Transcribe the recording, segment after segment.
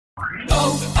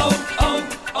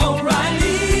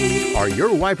O'Reilly. Are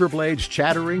your wiper blades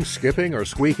chattering, skipping, or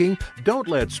squeaking? Don't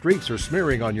let streaks or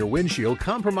smearing on your windshield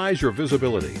compromise your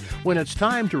visibility. When it's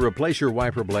time to replace your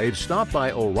wiper blades, stop by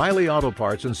O'Reilly Auto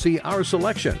Parts and see our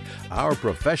selection. Our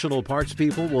professional parts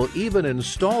people will even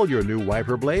install your new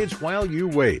wiper blades while you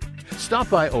wait. Stop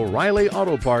by O'Reilly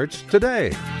Auto Parts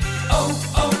today.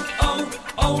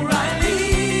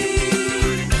 O'Reilly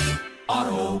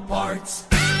Auto Parts.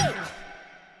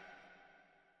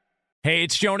 Hey,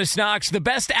 it's Jonas Knox. The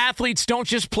best athletes don't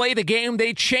just play the game,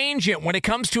 they change it. When it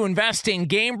comes to investing,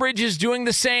 GameBridge is doing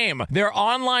the same. Their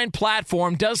online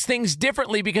platform does things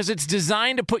differently because it's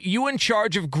designed to put you in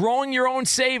charge of growing your own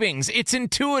savings. It's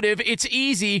intuitive, it's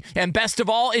easy, and best of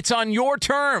all, it's on your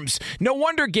terms. No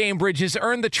wonder GameBridge has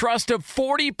earned the trust of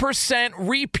 40%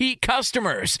 repeat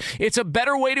customers. It's a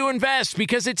better way to invest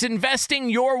because it's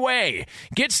investing your way.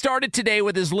 Get started today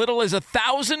with as little as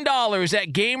 $1,000 at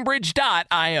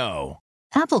GameBridge.io.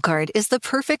 Apple Card is the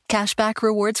perfect cashback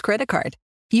rewards credit card.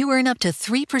 You earn up to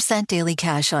 3% daily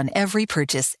cash on every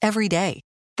purchase every day.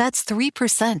 That's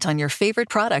 3% on your favorite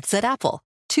products at Apple,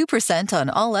 2% on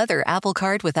all other Apple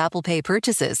Card with Apple Pay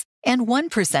purchases, and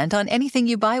 1% on anything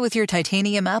you buy with your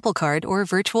titanium Apple Card or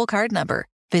virtual card number.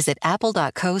 Visit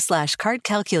apple.co/card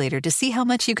calculator to see how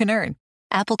much you can earn.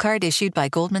 Apple Card issued by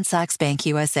Goldman Sachs Bank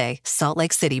USA, Salt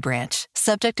Lake City branch.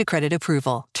 Subject to credit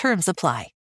approval. Terms apply.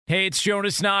 Hey, it's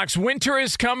Jonas Knox. Winter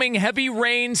is coming. Heavy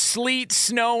rain, sleet,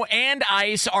 snow, and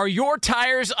ice. Are your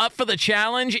tires up for the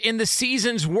challenge? In the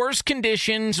season's worst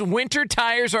conditions, winter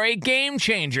tires are a game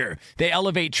changer. They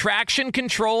elevate traction,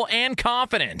 control, and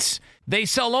confidence. They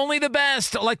sell only the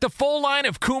best, like the full line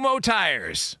of Kumho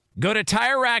tires. Go to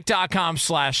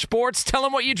TireRack.com/sports. Tell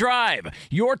them what you drive.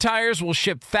 Your tires will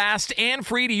ship fast and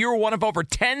free to your one of over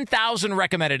 10,000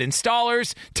 recommended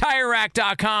installers.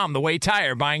 TireRack.com, the way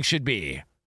tire buying should be.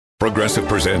 Progressive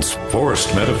presents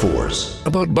Forced Metaphors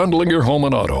about bundling your home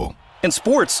and auto. In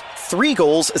sports, 3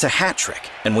 goals is a hat trick.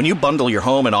 And when you bundle your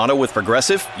home and auto with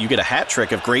Progressive, you get a hat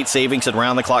trick of great savings and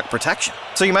round-the-clock protection.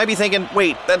 So you might be thinking,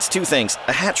 wait, that's 2 things.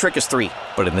 A hat trick is 3.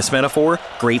 But in this metaphor,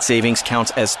 great savings counts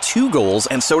as 2 goals,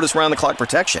 and so does round-the-clock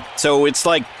protection. So it's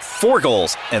like 4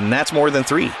 goals, and that's more than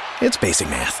 3. It's basic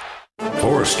math.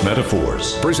 Forced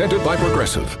Metaphors, presented by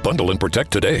Progressive. Bundle and protect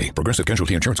today. Progressive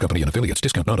Casualty Insurance Company and affiliates.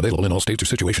 Discount not available in all states or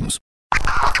situations.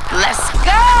 Let's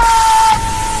go!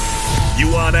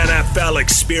 You want NFL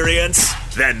experience?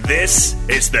 Then this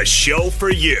is the show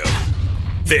for you.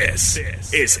 This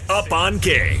is Up on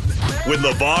Game with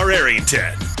LeVar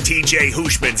Arrington, TJ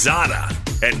Houshmandzadeh,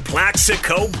 and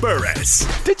Plaxico Burress.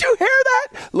 Did you hear that?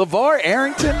 LeVar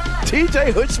Arrington,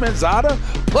 TJ Houshmandzadeh,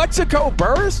 Plaxico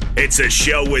Burress? It's a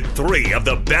show with 3 of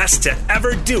the best to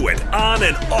ever do it on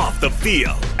and off the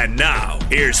field. And now,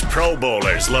 here's Pro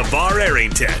Bowlers LeVar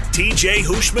Arrington, TJ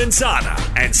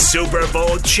Houshmandzadeh, and Super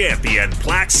Bowl champion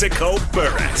Plaxico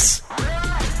Burress.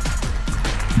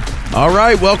 All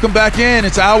right, welcome back in.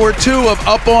 It's hour 2 of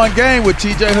Up on Game with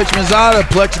TJ Houshmandzadeh,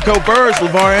 Plaxico Burress,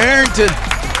 LeVar Arrington.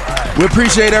 We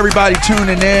appreciate everybody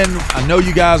tuning in. I know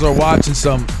you guys are watching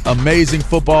some amazing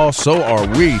football. So are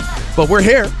we. But we're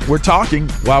here. We're talking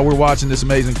while we're watching this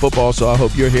amazing football. So I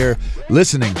hope you're here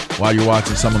listening while you're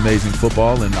watching some amazing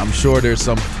football. And I'm sure there's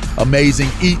some amazing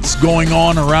eats going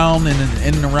on around and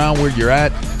in and around where you're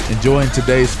at, enjoying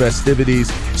today's festivities.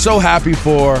 So happy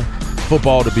for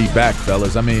football to be back,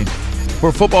 fellas. I mean,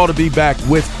 for football to be back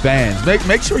with fans.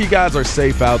 Make sure you guys are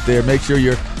safe out there. Make sure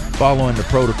you're following the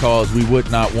protocols. We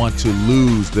would not want to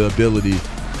lose the ability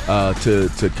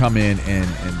to come in and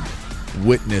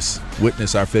witness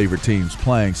our favorite teams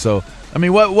playing. So, I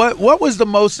mean, what was the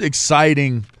most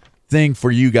exciting thing for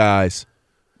you guys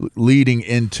leading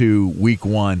into week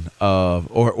 1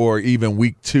 or even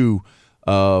week 2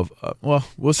 of well,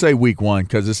 we'll say week 1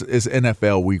 because it's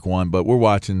NFL week 1, but we're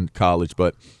watching college.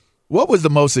 But what was the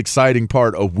most exciting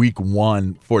part of week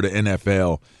 1 for the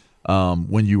NFL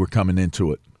when you were coming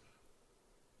into it?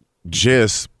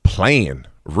 Just playing,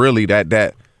 really,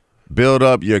 that build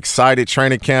up. You're excited.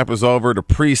 Training camp is over. The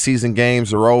preseason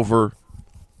games are over,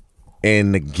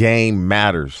 and the game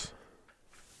matters.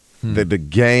 The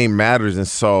game matters, and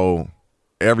so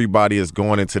everybody is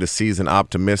going into the season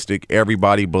optimistic.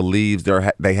 Everybody believes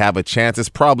they have a chance. It's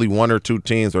probably 1 or 2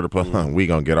 teams that are playing. We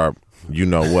gonna get our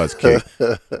what's kicked.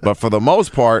 But for the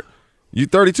most part, you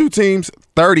 32 teams,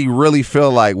 30 really feel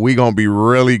like we gonna be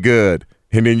really good.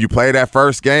 And then you play that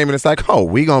first game, and it's like, oh,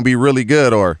 we going to be really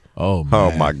good, or, oh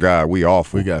my God, we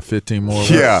awful. We got 15 more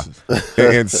Yeah.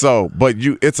 And so, but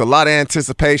it's a lot of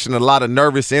anticipation, a lot of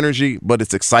nervous energy, but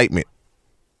it's excitement.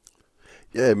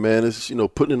 Yeah, man, it's,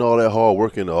 putting in all that hard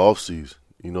work in the offseason.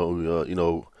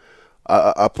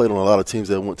 I played on a lot of teams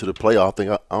that went to the playoffs. I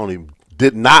think I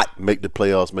did not make the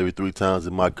playoffs maybe 3 times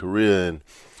in my career. And,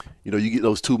 you get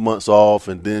those 2 months off,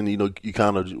 and then, you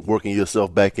kind of working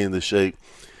yourself back into shape,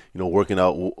 working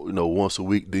out, once a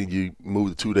week. Then you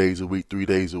move to 2 days a week, 3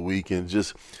 days a week, and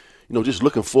just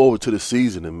looking forward to the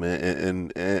season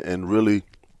and really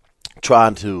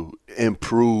trying to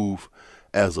improve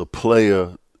as a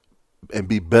player and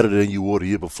be better than you were the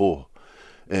year before.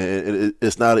 And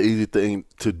it's not an easy thing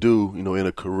to do, in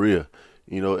a career.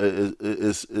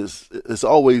 It's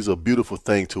always a beautiful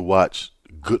thing to watch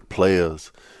good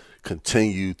players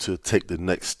continue to take the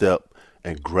next step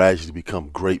and gradually become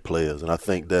great players. And I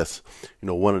think that's,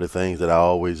 one of the things that I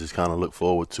always just kind of look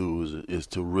forward to is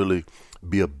to really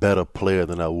be a better player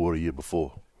than I were the year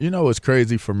before. What's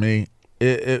crazy for me?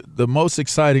 The most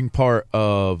exciting part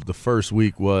of the first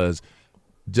week was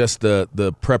just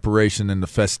the preparation and the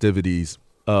festivities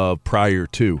prior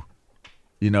to.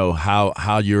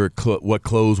 What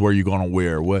clothes were you going to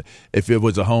wear? What if it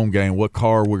was a home game? What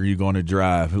car were you going to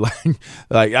drive? Like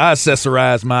I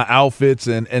accessorized my outfits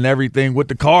and everything with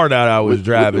the car that I was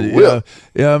driving.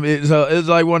 It's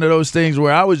like one of those things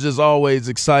where I was just always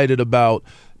excited about,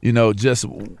 just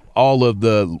all of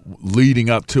the leading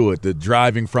up to it, the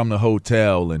driving from the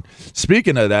hotel. And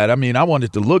speaking of that, I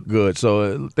wanted to look good.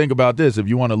 So think about this: if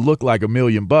you want to look like $1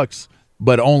 million,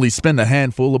 but only spend a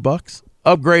handful of bucks,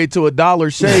 upgrade to a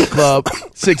Dollar Shave Club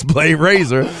 6-blade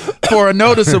razor for a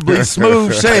noticeably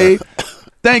smooth shave.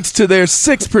 Thanks to their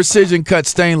 6 precision-cut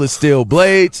stainless steel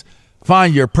blades,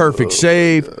 find your perfect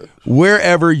shave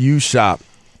wherever you shop,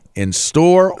 in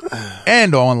store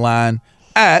and online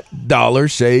at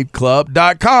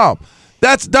dollarshaveclub.com.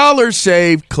 That's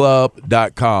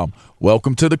dollarshaveclub.com.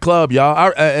 Welcome to the club,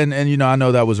 y'all. I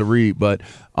know that was a read, but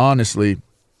honestly,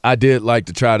 I did like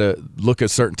to try to look a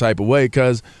certain type of way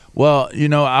because,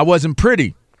 I wasn't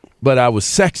pretty, but I was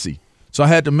sexy. So I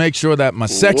had to make sure that my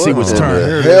sexy was turned.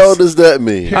 What the hell does that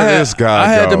mean? I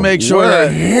had to make sure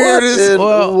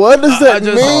what does that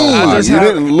mean? You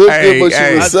didn't look good, but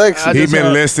you were sexy. He's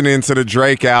been listening to the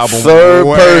Drake album third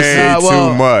way person.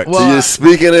 Too much. So you're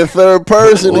speaking in third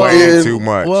person again. Too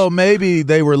much. Well, maybe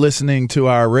they were listening to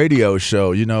our radio show.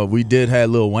 We did have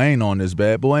Lil Wayne on this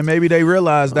bad boy. Maybe they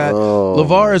realized that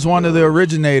LeVar is one of the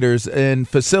originators and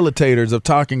facilitators of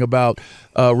talking about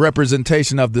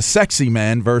representation of the sexy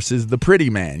man versus the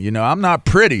pretty man. I'm not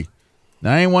pretty.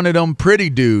 I ain't one of them pretty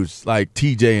dudes like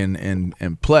TJ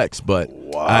and Plex, but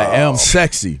I am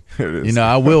sexy.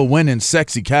 I will win in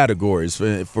sexy categories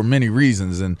for many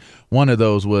reasons, and one of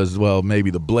those was, maybe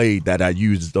the blade that I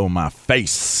used on my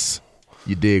face.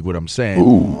 You dig what I'm saying?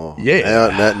 Ooh.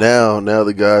 Yeah. Now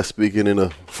the guy's speaking in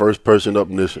a first-person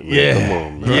omniscient. Man. Yeah. Come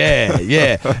on, man.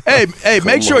 Yeah. Hey,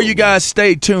 make sure you guys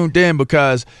stay tuned in,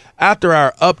 because after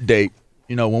our update,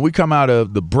 when we come out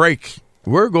of the break,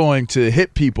 we're going to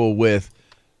hit people with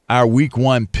our week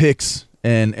 1 picks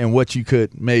and what you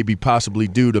could maybe possibly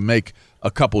do to make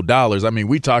a couple dollars.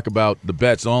 We talk about the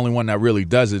bets. The only one that really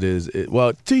does it is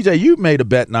TJ, you made a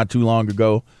bet not too long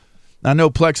ago. I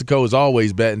know Plexico is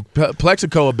always betting.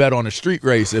 Plexico will bet on a street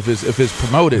race if it's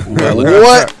promoted. Well,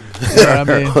 what?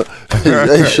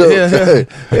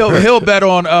 He'll bet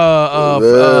on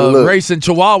racing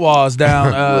Chihuahuas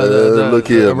down look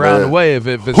here, around man. the way if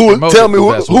it's promoted. Tell me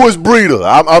who is Breeder?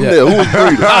 I'm there. Who is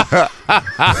Breeder?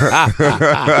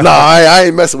 I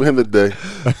ain't messing with him today.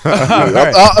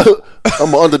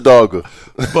 I'm an underdogger.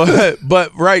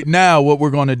 But right now, what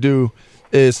we're going to do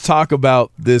is talk about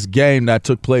this game that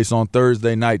took place on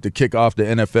Thursday night to kick off the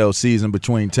NFL season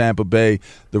between Tampa Bay,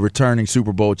 the returning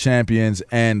Super Bowl champions,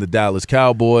 and the Dallas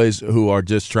Cowboys, who are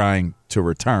just trying to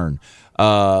return.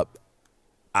 I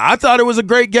thought it was a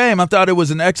great game. I thought it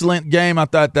was an excellent game. I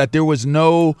thought that there was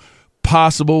no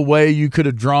possible way you could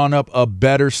have drawn up a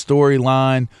better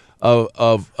storyline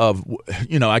of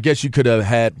I guess you could have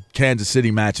had Kansas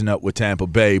City matching up with Tampa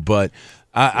Bay, but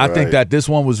I think that this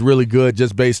one was really good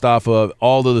just based off of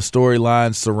all of the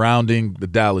storylines surrounding the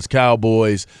Dallas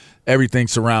Cowboys, everything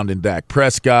surrounding Dak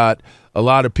Prescott. A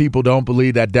lot of people don't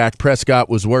believe that Dak Prescott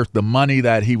was worth the money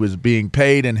that he was being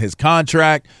paid in his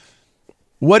contract.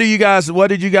 What did you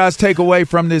guys take away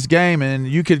from this game? And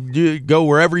you go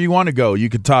wherever you want to go. You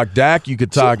could talk Dak, you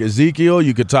could talk Ezekiel,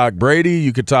 you could talk Brady,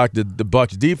 you could talk the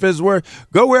Bucs defense.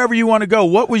 Go wherever you want to go.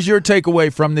 What was your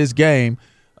takeaway from this game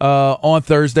on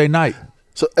Thursday night?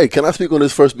 So, hey, can I speak on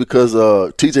this first? Because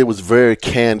TJ was very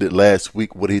candid last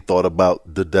week what he thought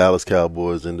about the Dallas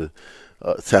Cowboys and the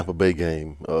Tampa Bay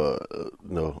game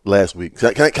last week.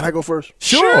 Can I go first?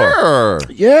 Sure.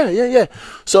 Yeah.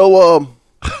 So,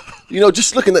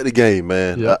 just looking at the game,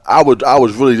 man, I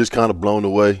was really just kind of blown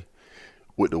away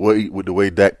with the way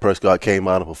Dak Prescott came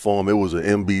out and performed. It was an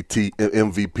MVP.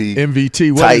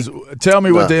 MVP. Tell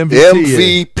me what the MVP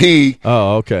is. MVP.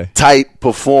 Oh, okay. Type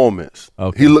performance.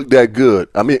 Okay. He looked that good.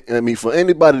 I mean, for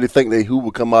anybody to think that he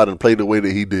would come out and play the way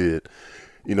that he did,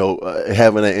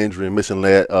 having that injury and missing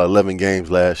 11 games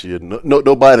last year,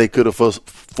 nobody could have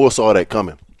foresaw that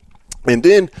coming. And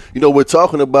then, we're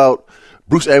talking about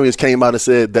Bruce Arians came out and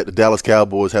said that the Dallas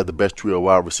Cowboys have the best trio of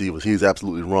wide receivers. He's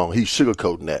absolutely wrong. He's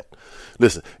sugarcoating that.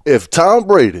 Listen, if Tom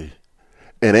Brady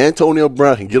and Antonio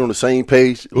Brown can get on the same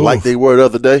page like they were the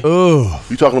other day,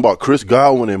 you're talking about Chris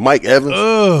Godwin and Mike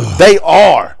Evans, they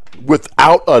are,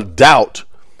 without a doubt,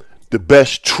 the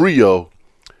best trio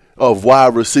of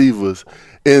wide receivers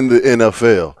in the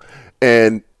NFL.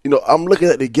 And, I'm looking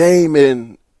at the game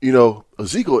and,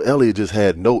 Ezekiel Elliott just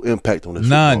had no impact on this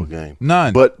football game.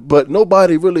 None. But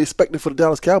nobody really expected for the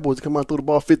Dallas Cowboys to come out and throw the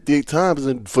ball 58 times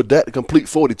and for that to complete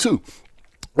 42.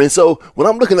 And so when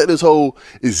I'm looking at this whole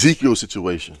Ezekiel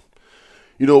situation,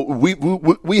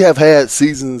 we have had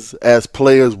seasons as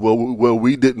players where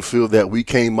we didn't feel that we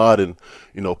came out and,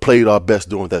 played our best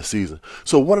during that season.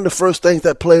 So one of the first things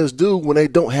that players do when they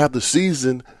don't have the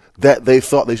season that they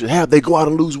thought they should have, they go out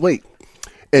and lose weight.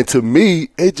 And to me,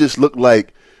 it just looked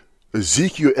like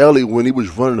Ezekiel Elliott, when he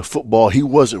was running the football, he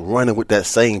wasn't running with that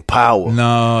same power.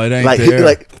 No, it ain't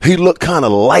there. He looked kind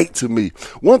of light to me.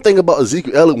 One thing about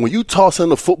Ezekiel Elliott, when you toss him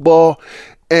the football,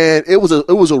 and it was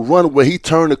a run where he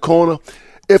turned the corner.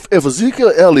 If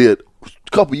Ezekiel Elliott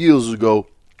a couple years ago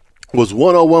was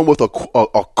one-on-one with a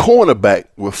cornerback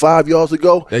with 5 yards to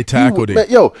go, they tackled him.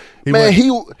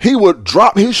 He would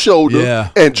drop his shoulder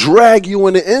and drag you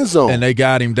in the end zone. And they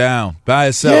got him down by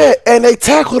himself. Yeah, and they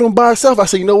tackled him by himself. I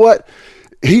said, you know what?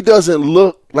 He doesn't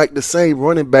look like the same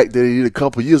running back that he did a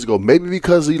couple years ago. Maybe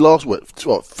because he lost,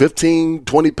 15,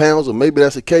 20 pounds, or maybe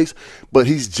that's the case. But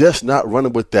he's just not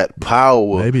running with that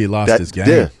power. Maybe he lost his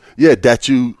game. That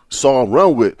you saw him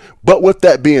run with. But with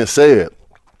that being said,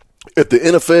 if the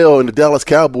NFL and the Dallas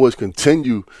Cowboys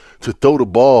continue to throw the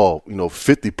ball,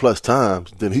 50-plus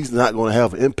times, then he's not going to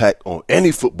have an impact on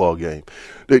any football game.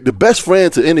 The best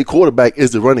friend to any quarterback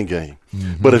is the running game.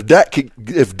 Mm-hmm. But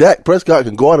if Dak Prescott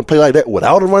can go out and play like that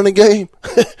without a running game,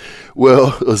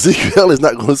 well, Ezekiel is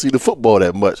not going to see the football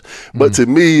that much. But to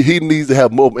me, he needs to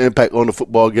have more of an impact on the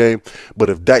football game. But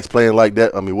if Dak's playing like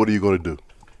that, what are you going to do?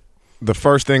 The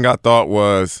first thing I thought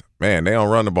was, man, they don't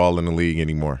run the ball in the league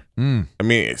anymore.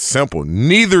 It's simple.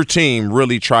 Neither team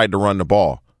really tried to run the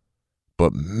ball.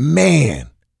 But, man,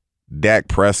 Dak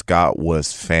Prescott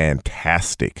was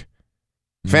fantastic.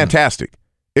 Fantastic.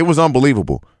 It was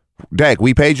unbelievable. Dak,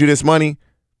 we paid you this money.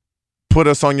 Put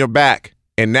us on your back.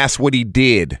 And that's what he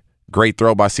did. Great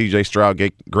throw by C.J. Stroud.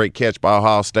 Great catch by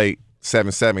Ohio State.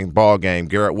 7-7 ball game.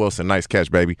 Garrett Wilson, nice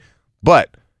catch, baby.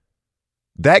 But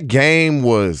that game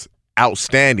was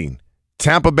outstanding.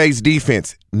 Tampa Bay's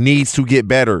defense needs to get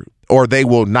better or they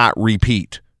will not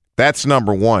repeat. That's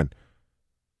number one.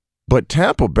 But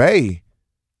Tampa Bay,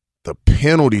 the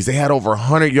penalties, they had over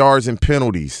 100 yards in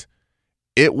penalties.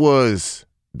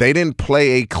 They didn't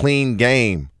play a clean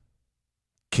game.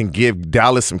 Can give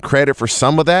Dallas some credit for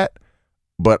some of that.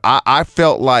 But I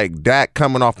felt like Dak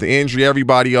coming off the injury,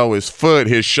 everybody, his foot,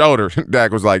 his shoulder.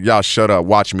 Dak was like, y'all shut up,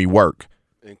 watch me work.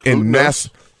 And that's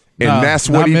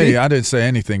what he did. I didn't say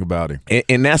anything about him.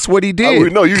 And that's what he did. We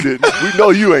know you didn't. We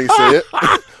know you ain't say it.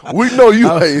 We know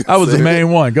you ain't. I was the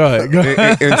main one. Go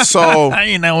ahead. And so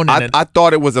I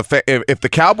thought it was if the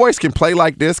Cowboys can play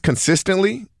like this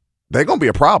consistently, they're going to be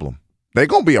a problem. They're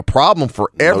going to be a problem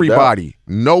for everybody.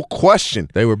 No question.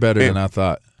 They were better than I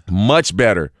thought. Much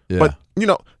better. Yeah. But,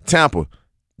 Tampa,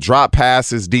 drop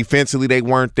passes. Defensively, they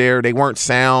weren't there. They weren't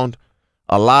sound.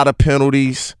 A lot of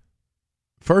penalties.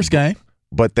 First game.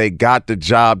 But they got the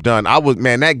job done.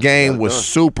 That game was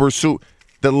super.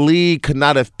 The league could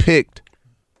not have picked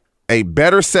a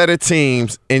better set of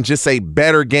teams and just a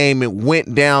better game. It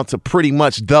went down to pretty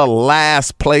much the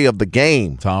last play of the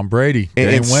game. Tom Brady.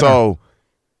 And so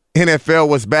NFL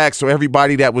was back, so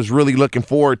everybody that was really looking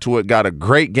forward to it got a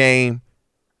great game.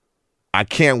 I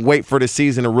can't wait for the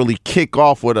season to really kick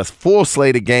off with a full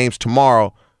slate of games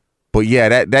tomorrow. But,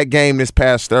 yeah, that game this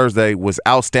past Thursday was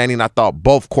outstanding. I thought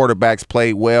both quarterbacks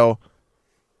played well.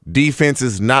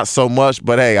 Defenses, not so much.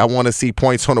 But, hey, I want to see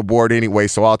points on the board anyway,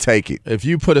 so I'll take it. If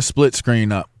you put a split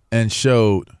screen up and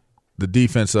showed the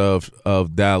defense of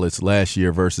Dallas last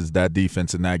year versus that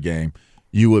defense in that game,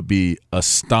 you would be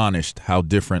astonished how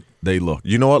different they look.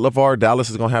 You know what, LeVar? Dallas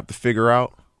is going to have to figure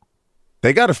out?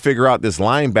 They got to figure out this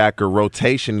linebacker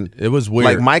rotation. It was weird.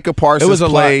 Like Micah Parsons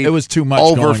played it was too much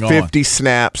over going 50 on.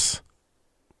 snaps.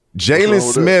 Jalen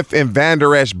Smith and Van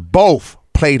Der Esch both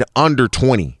played under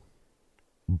 20.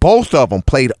 Both of them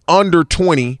played under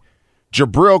 20.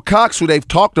 Jabril Cox, who they've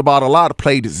talked about a lot,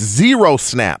 played 0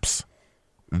 snaps.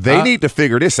 They need to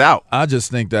figure this out. I just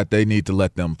think that they need to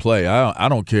let them play. I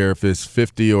don't care if it's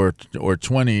 50 or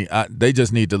 20. They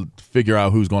just need to figure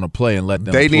out who's going to play and let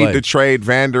them play. They need to trade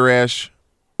Van Der Esch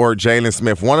or Jalen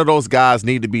Smith. One of those guys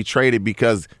need to be traded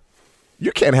because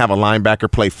you can't have a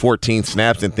linebacker play 14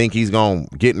 snaps and think he's going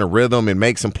to get in a rhythm and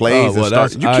make some plays and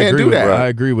start. You can't do that. I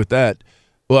agree with that.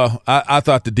 Well, I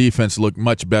thought the defense looked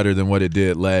much better than what it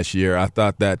did last year. I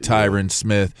thought that Tyron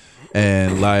Smith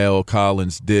and La'el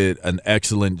Collins did an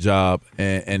excellent job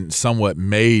and somewhat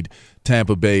made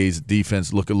Tampa Bay's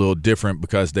defense look a little different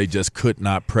because they just could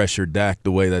not pressure Dak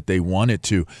the way that they wanted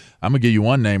to. I'm going to give you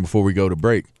one name before we go to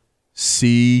break.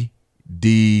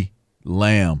 C.D.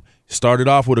 Lamb. Started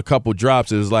off with a couple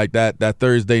drops. It was like that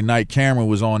Thursday night camera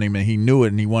was on him, and he knew it,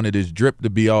 and he wanted his drip to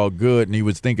be all good, and he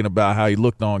was thinking about how he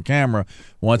looked on camera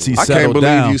once he settled down. I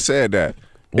can't believe you said that.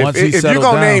 If you're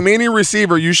going to name any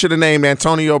receiver, you should have named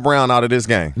Antonio Brown out of this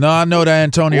game. No, I know that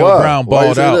Antonio Brown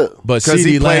balled out. But because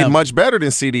he played Lamb, much better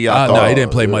than CD, I thought. No, he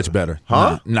didn't play much better.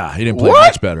 Huh? Nah, he didn't play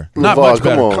much better. Not much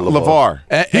better. LeVar.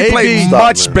 He played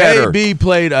much better. AB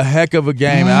played a heck of a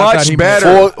game. Much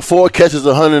better. Four catches,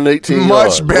 118 yards.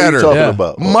 Much better. What are you talking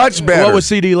about? Much better. What was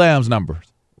CD Lamb's numbers?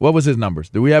 What was his numbers?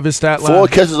 Do we have his stat line? 4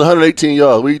 catches, 118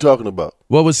 yards. What are you talking about?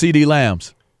 What was CD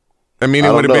Lamb's? I mean,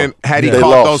 it would have been had he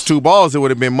caught those 2 balls, it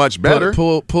would have been much better.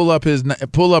 Pull up his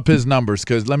numbers,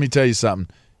 because let me tell you something.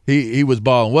 He was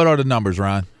balling. What are the numbers,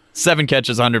 Ron? 7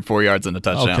 catches, 104 yards, and a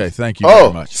touchdown. Okay, thank you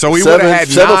very much. So he would have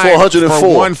had 9 for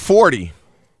 140.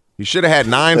 He should have had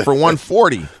 9 for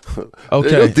 140.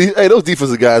 Okay. Those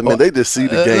defensive guys, man, they just see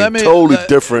the game totally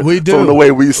different from the way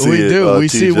we see it. We do. We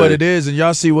see TJ. what it is, and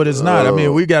y'all see what it's not. I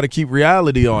mean, we got to keep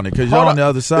reality on it because y'all on the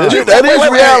other side. That is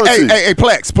reality. Hey,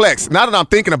 Plex. Now that I'm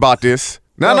thinking about this,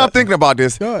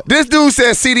 this dude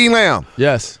says CD Lamb.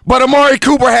 Yes. But Amari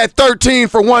Cooper had 13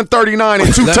 for 139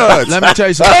 and 2 tuds. Let me tell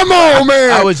you something. Come on,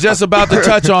 man. I was just about to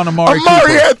touch on Amari Cooper.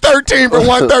 Amari had 13 for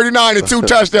 139 and 2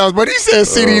 touchdowns, but he said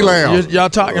CD Lamb. Y'all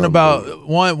talking about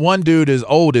one dude is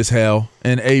old as hell.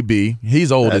 And AB,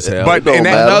 he's old as hell. But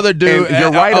another dude,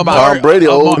 you're right about Tom Brady.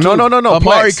 No.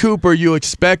 Amari Plex. Cooper, you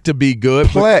expect to be good,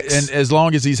 Plex. and as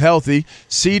long as he's healthy.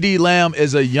 CD Lamb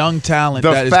is a young talent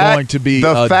that is going to be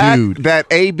a fact dude. That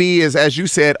AB is, as you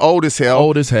said, old as hell.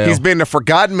 Old as hell. He's been the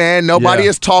forgotten man. Nobody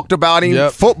has talked about him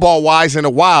football wise in a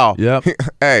while. Yep.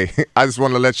 Hey, I just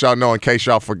want to let y'all know in case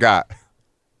y'all forgot.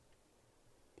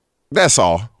 That's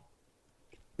all.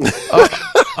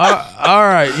 All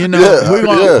right, we're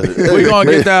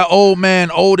gonna get that old man,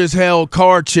 old as hell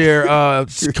car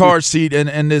seat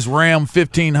in this Ram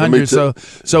 1500,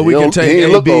 so we can take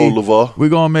AB. We're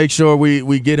gonna make sure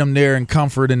we get him there in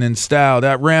comfort and in style.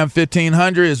 That Ram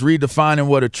 1500 is redefining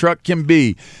what a truck can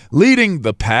be, leading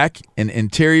the pack in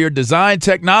interior design,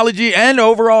 technology, and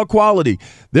overall quality.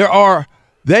 They are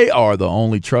the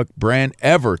only truck brand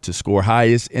ever to score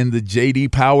highest in the J.D.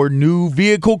 Power new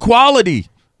vehicle quality.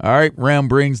 All right, Ram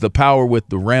brings the power with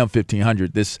the Ram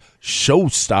 1500. This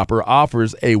showstopper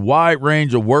offers a wide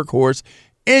range of workhorse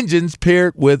engines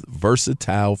paired with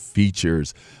versatile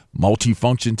features.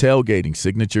 Multifunction tailgating,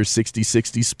 signature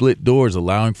 60/60 split doors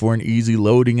allowing for an easy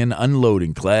loading and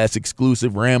unloading, class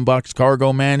exclusive Ram Box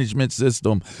cargo management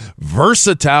system,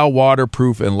 versatile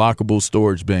waterproof and lockable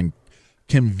storage bin,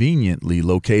 conveniently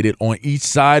located on each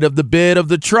side of the bed of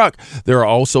the truck. There are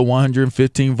also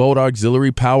 115-volt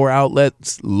auxiliary power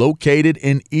outlets located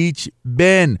in each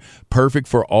bin, perfect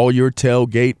for all your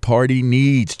tailgate party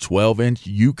needs. 12-inch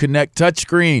Uconnect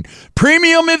touchscreen,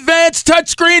 premium advanced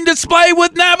touchscreen display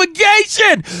with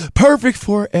navigation, perfect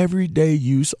for everyday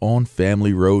use on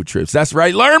family road trips. That's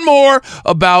right. Learn more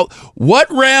about what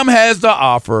Ram has to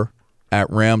offer at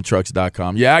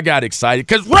ramtrucks.com. Yeah, I got excited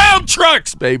because Ram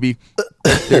Trucks, baby,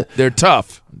 they're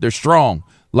tough. They're strong,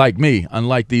 like me,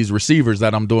 unlike these receivers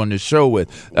that I'm doing this show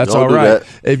with. That's all right.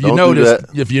 If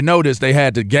you notice, they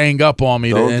had to gang up on me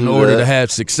in order to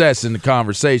have success in the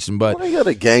conversation. But why you got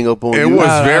to gang up on you? It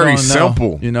was very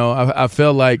simple. I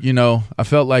felt like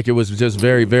it was just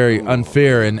very, very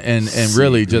unfair and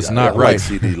really just not right.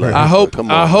 I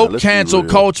hope cancel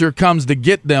culture comes to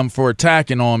get them for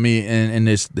attacking on me in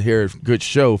this here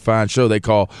fine show they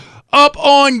call Up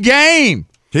on Game.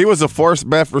 He was the fourth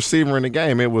best receiver in the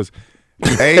game. It was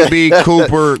AB,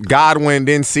 Cooper, Godwin,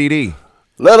 then CD.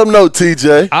 Let them know,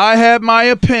 TJ. I have my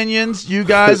opinions. You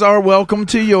guys are welcome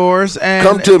to yours. And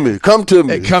come to me. Come to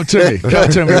me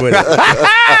with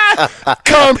it.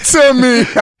 Come to me.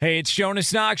 Hey, it's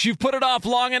Jonas Knox. You've put it off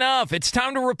long enough. It's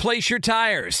time to replace your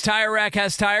tires. Tire Rack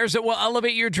has tires that will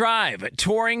elevate your drive.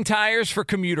 Touring tires for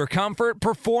commuter comfort,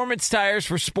 performance tires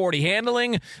for sporty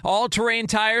handling, all-terrain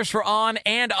tires for on-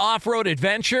 and off-road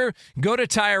adventure. Go to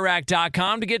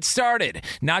TireRack.com to get started.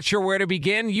 Not sure where to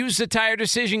begin? Use the Tire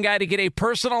Decision Guide to get a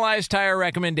personalized tire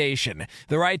recommendation.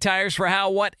 The right tires for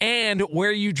how, what, and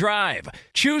where you drive.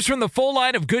 Choose from the full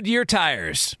line of Goodyear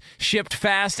tires. Shipped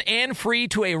fast and free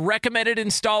to a recommended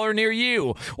installer near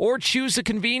you, or choose the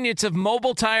convenience of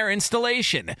mobile tire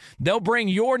installation. They'll bring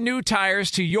your new tires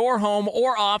to your home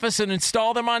or office and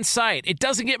install them on site. It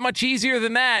doesn't get much easier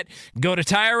than that. Go to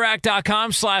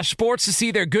TireRack.com/sports to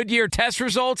see their Goodyear test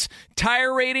results,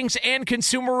 tire ratings, and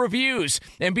consumer reviews.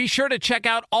 And be sure to check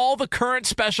out all the current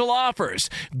special offers.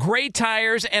 Great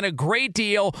tires and a great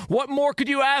deal. What more could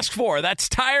you ask for? That's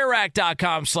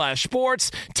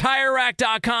TireRack.com/sports.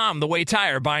 TireRack.com, the way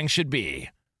tire buying should be.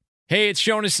 Hey, it's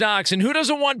Jonas Knox, and who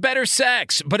doesn't want better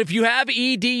sex? But if you have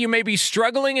ED, you may be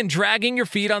struggling and dragging your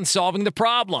feet on solving the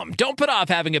problem. Don't put off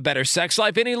having a better sex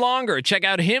life any longer. Check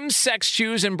out Hims Sex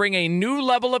Chews and bring a new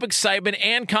level of excitement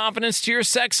and confidence to your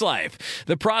sex life.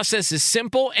 The process is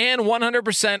simple and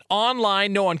 100%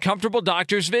 online, no uncomfortable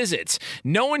doctor's visits.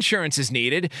 No insurance is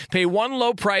needed. Pay one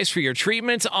low price for your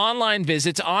treatments, online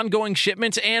visits, ongoing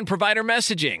shipments, and provider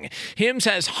messaging. Hims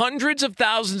has hundreds of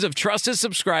thousands of trusted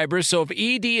subscribers, so if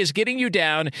ED is getting you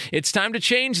down, it's time to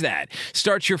change that.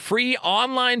 Start your free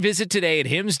online visit today at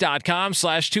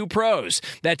hims.com/2pros.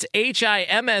 That's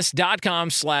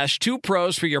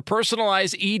HIMS.com/2pros for your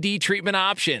personalized ED treatment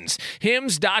options.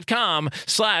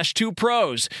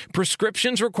 hims.com/2pros.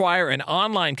 Prescriptions require an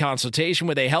online consultation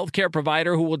with a healthcare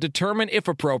provider who will determine if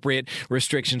appropriate.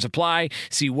 Restrictions apply.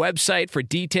 See website for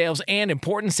details and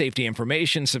important safety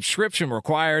information. Subscription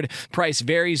required. Price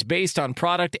varies based on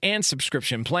product and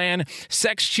subscription plan.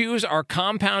 Sex Chews are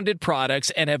compounded products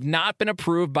and have not been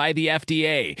approved by the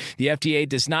FDA. The FDA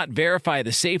does not verify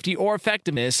the safety or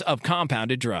effectiveness of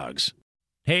compounded drugs.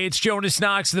 Hey, it's Jonas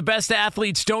Knox. The best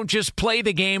athletes don't just play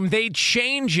the game, they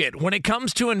change it. When it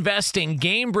comes to investing,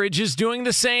 GameBridge is doing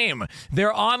the same.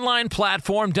 Their online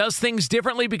platform does things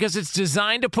differently because it's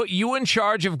designed to put you in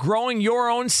charge of growing your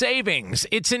own savings.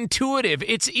 It's intuitive,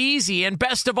 it's easy, and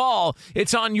best of all,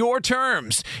 it's on your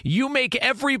terms. You make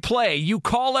every play, you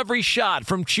call every shot,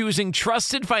 from choosing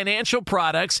trusted financial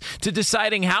products to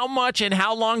deciding how much and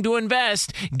how long to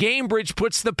invest. GameBridge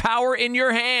puts the power in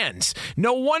your hands.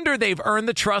 No wonder they've earned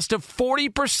the trust of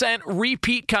 40%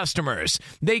 repeat customers.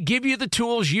 They give you the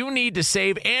tools you need to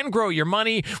save and grow your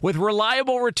money with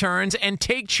reliable returns and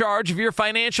take charge of your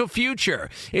financial future.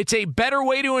 It's a better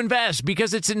way to invest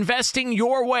because it's investing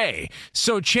your way.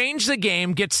 So change the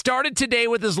game. Get started today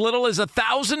with as little as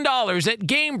 $1,000 at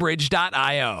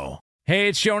GameBridge.io. Hey,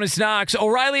 it's Jonas Knox.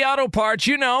 O'Reilly Auto Parts,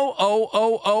 you know,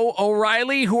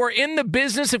 O'Reilly, who are in the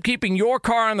business of keeping your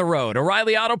car on the road.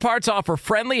 O'Reilly Auto Parts offer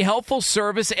friendly, helpful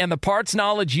service and the parts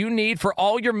knowledge you need for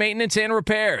all your maintenance and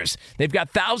repairs. They've got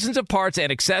thousands of parts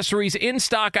and accessories in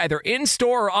stock, either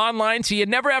in-store or online, so you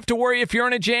never have to worry if you're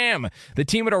in a jam. The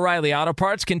team at O'Reilly Auto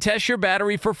Parts can test your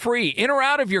battery for free, in or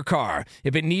out of your car.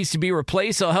 If it needs to be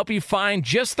replaced, they'll help you find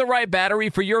just the right battery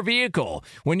for your vehicle.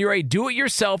 When you're a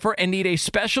do-it-yourselfer and need a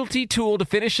specialty tool to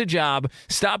finish the job,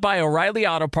 stop by O'Reilly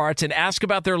Auto Parts and ask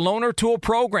about their loaner tool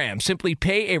program. Simply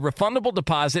pay a refundable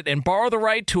deposit and borrow the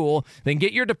right tool, then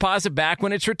get your deposit back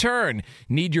when it's returned.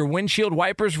 Need your windshield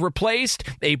wipers replaced,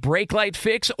 a brake light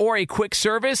fix, or a quick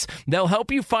service? They'll help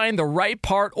you find the right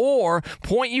part or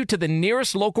point you to the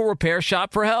nearest local repair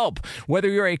shop for help. Whether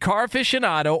you're a car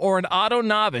aficionado or an auto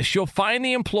novice, you'll find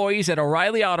the employees at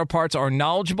O'Reilly Auto Parts are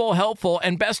knowledgeable, helpful,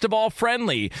 and best of all,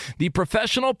 friendly. The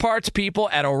professional parts people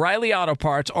at O'Reilly Auto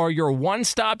Parts are your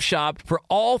one-stop shop for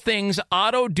all things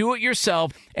auto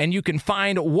do-it-yourself, and you can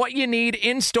find what you need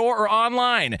in-store or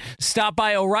online. Stop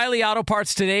by O'Reilly Auto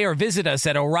Parts today or visit us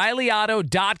at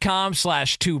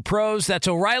O'ReillyAuto.com/2pros. That's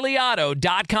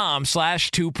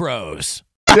O'ReillyAuto.com/2pros.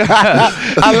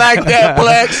 I like that,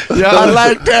 Flex. I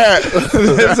like that.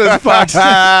 This is Fox. You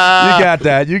got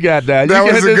that. That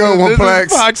was a good one,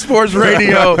 Flex. Fox Sports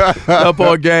Radio Up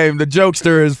On Game. The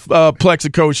jokester is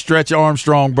Plexico Stretch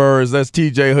Armstrong Burrs. That's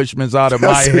TJ Hushmanzada.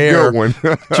 My hair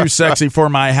too sexy for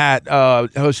my hat.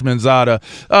 Hushmanzada.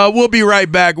 We'll be right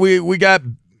back. We got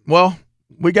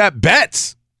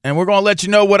bets, and we're gonna let you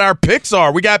know what our picks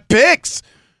are. We got picks,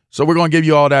 so we're gonna give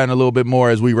you all that and a little bit more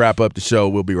as we wrap up the show.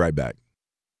 We'll be right back.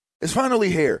 It's finally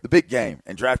here, the big game,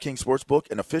 and DraftKings Sportsbook,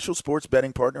 an official sports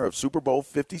betting partner of Super Bowl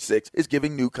 56, is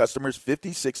giving new customers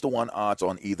 56-1 odds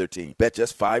on either team. Bet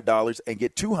just $5 and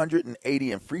get $280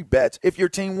 in free bets if your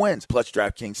team wins. Plus,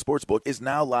 DraftKings Sportsbook is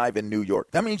now live in New York.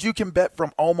 That means you can bet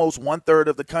from almost one-third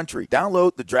of the country.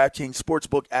 Download the DraftKings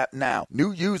Sportsbook app now.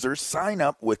 New users sign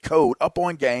up with code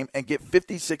UPONGAME and get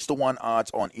 56-1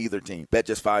 odds on either team. Bet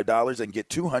just $5 and get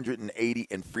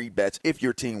 $280 in free bets if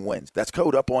your team wins. That's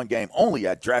code UPONGAME only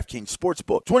at DraftKings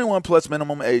Sportsbook. 21 plus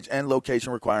minimum age and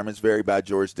location requirements vary by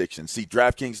jurisdiction. See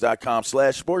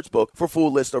DraftKings.com/sportsbook for full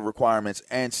list of requirements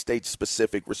and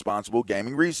state-specific responsible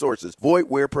gaming resources. Void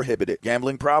where prohibited.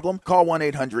 Gambling problem? Call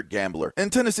 1-800-GAMBLER. In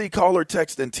Tennessee, call or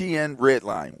text and TN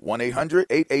Redline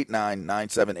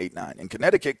 1-800-889-9789. In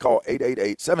Connecticut, call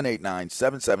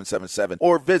 888-789-7777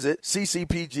 or visit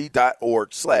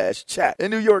ccpg.org/chat.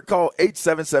 In New York, call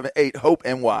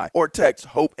 8778-HOPE-NY or text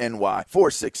HOPE-NY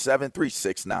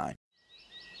 467-369.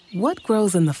 What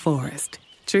grows in the forest?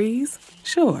 Trees?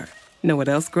 Sure. Know what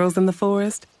else grows in the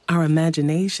forest? Our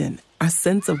imagination, our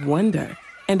sense of wonder,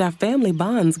 and our family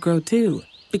bonds grow too.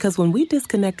 Because when we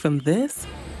disconnect from this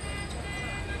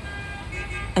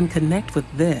and connect with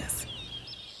this,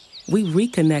 we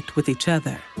reconnect with each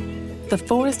other. The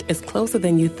forest is closer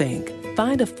than you think.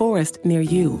 Find a forest near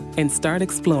you and start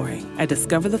exploring at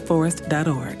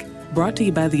discovertheforest.org. Brought to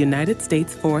you by the United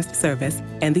States Forest Service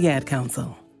and the Ad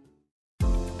Council.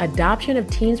 Adoption of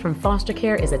teens from foster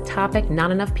care is a topic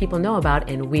not enough people know about,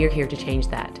 and we're here to change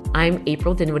that. I'm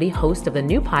April Dinwiddie, host of the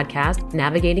new podcast,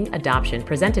 Navigating Adoption,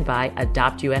 presented by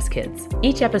Adopt US Kids.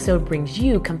 Each episode brings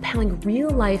you compelling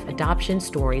real-life adoption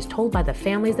stories told by the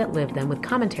families that live them with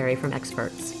commentary from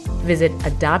experts. Visit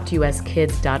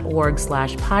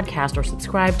adoptuskids.org/podcast or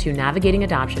subscribe to Navigating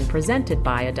Adoption, presented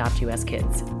by Adopt US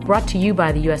Kids. Brought to you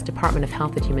by the U.S. Department of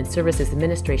Health and Human Services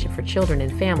Administration for Children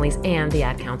and Families and the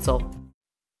Ad Council.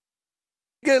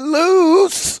 Get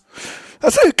loose.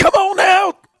 I said, come on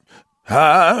out.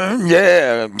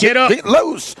 Yeah. Get up. Get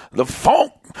loose. The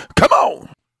funk. Come on.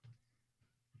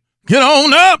 Get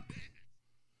on up.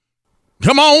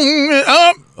 Come on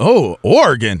up. Oh,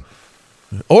 Oregon.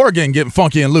 Oregon getting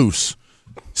funky and loose.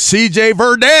 CJ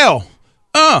Verdell.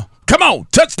 Come on.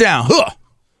 Touchdown.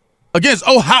 Against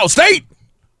Ohio State.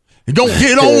 You're going to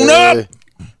get on up.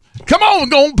 Come on.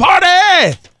 Going to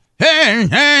party. Hey,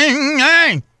 hey,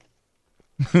 hey.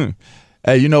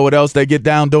 Hey, you know what else they get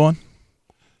down doing?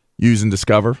 Using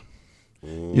Discover.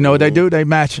 You know what they do? They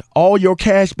match all your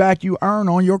cash back you earn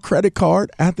on your credit card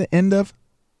at the end of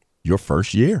your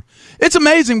first year. It's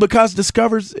amazing because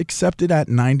Discover's accepted at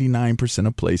 99%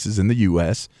 of places in the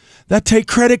U.S. that take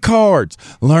credit cards.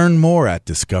 Learn more at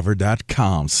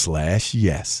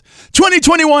discover.com/yes.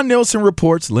 2021 Nielsen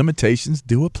reports limitations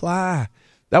do apply.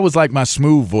 That was like my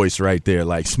smooth voice right there,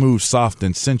 like smooth, soft,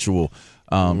 and sensual.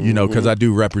 You know, because I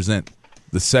do represent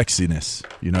the sexiness.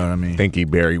 You know what I mean?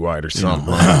 Thinky Barry White or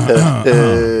something.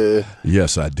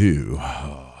 Yes, I do.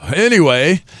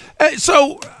 Anyway,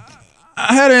 so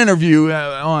I had an interview we were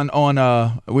on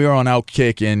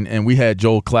Outkick, and we had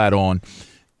Joel Klatt on.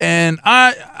 And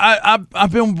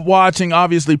I've been watching,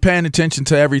 obviously paying attention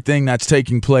to everything that's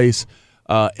taking place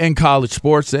in college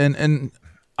sports, and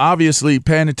obviously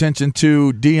paying attention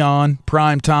to Deion,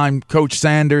 primetime Coach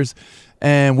Sanders.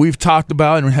 And we've talked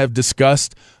about and have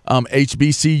discussed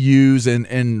HBCUs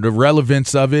and the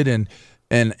relevance of it and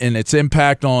its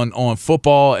impact on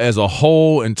football as a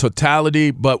whole and totality,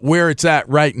 but where it's at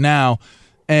right now.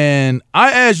 And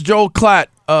I asked Joel Klatt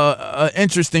an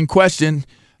interesting question,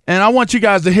 and I want you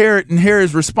guys to hear it and hear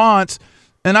his response.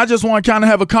 And I just want to kind of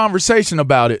have a conversation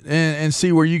about it and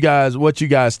see what you guys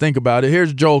think about it.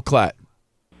 Here's Joel Klatt.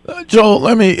 Joel,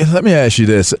 let me ask you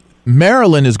this.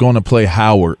 Maryland is going to play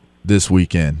Howard this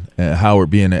weekend,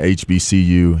 Howard being an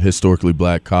HBCU, historically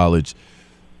black college.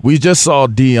 We just saw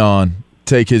Deion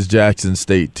take his Jackson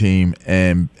State team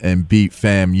and beat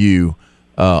FAMU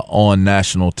on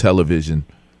national television.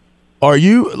 Are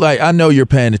you, like, I know you're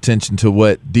paying attention to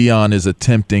what Deion is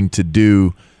attempting to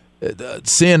do,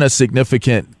 seeing a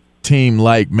significant team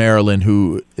like Maryland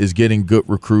who is getting good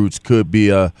recruits, could be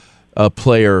a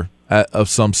player of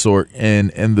some sort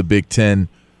in the Big Ten.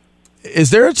 Is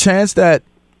there a chance that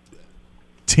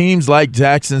teams like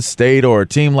Jackson State or a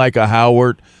team like a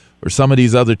Howard or some of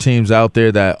these other teams out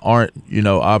there that aren't, you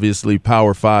know, obviously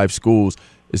Power 5 schools,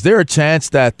 is there a chance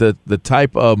that the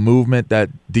type of movement that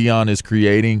Deion is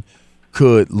creating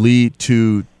could lead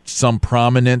to some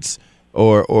prominence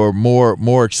or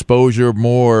more exposure,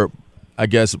 more, I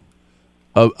guess,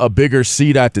 a bigger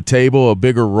seat at the table, a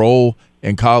bigger role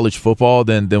in college football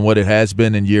than what it has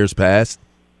been in years past?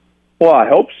 Well, I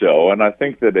hope so, and I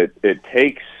think that it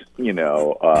takes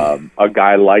a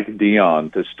guy like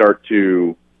Deion to start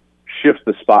to shift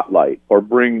the spotlight or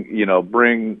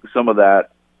bring some of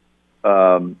that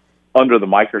under the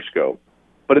microscope.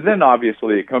 But then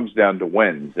obviously it comes down to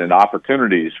wins and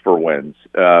opportunities for wins.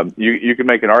 You can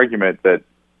make an argument that,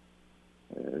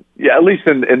 at least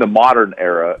in the modern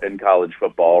era in college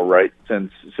football, right,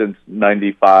 since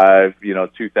 95,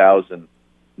 2000,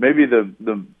 maybe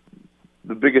the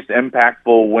biggest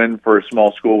impactful win for a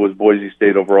small school was Boise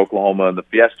State over Oklahoma in the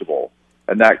Fiesta Bowl.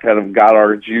 And that kind of got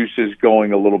our juices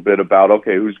going a little bit about,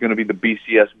 okay, who's going to be the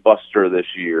BCS buster this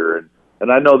year?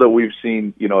 And I know that we've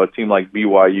seen, a team like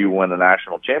BYU win a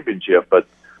national championship but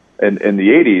in the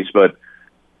 80s, but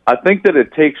I think that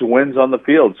it takes wins on the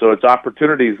field. So it's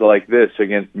opportunities like this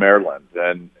against Maryland.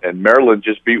 And Maryland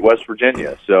just beat West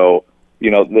Virginia. So,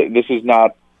 this is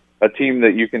not a team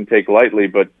that you can take lightly,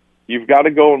 but you've got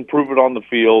to go and prove it on the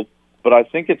field. But I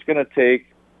think it's going to take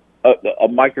a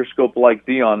microscope like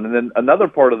Deion. And then another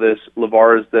part of this,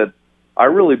 LeVar, is that I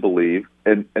really believe,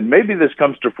 and maybe this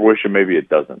comes to fruition, maybe it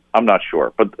doesn't. I'm not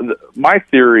sure. But my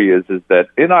theory is that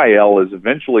NIL is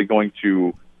eventually going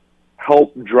to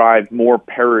help drive more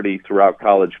parity throughout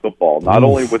college football, not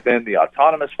only within the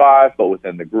Autonomous Five, but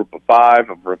within the Group of Five,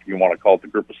 or if you want to call it the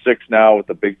Group of Six now with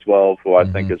the Big 12, who I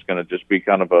think is going to just be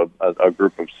kind of a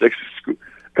Group of Six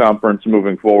conference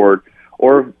moving forward,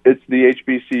 or it's the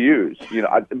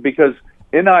HBCUs, because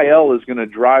NIL is going to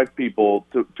drive people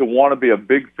to want to be a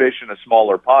big fish in a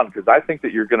smaller pond, because I think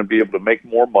that you're going to be able to make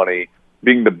more money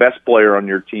being the best player on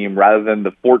your team rather than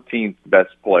the 14th best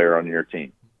player on your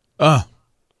team.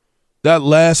 That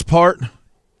last part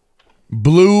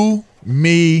blew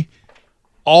me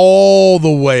all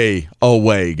the way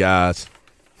away, guys.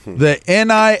 The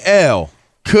NIL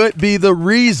could be the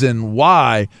reason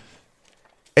why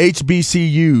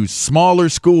HBCUs, smaller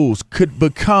schools, could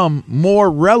become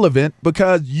more relevant,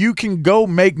 because you can go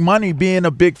make money being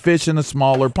a big fish in a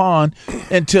smaller pond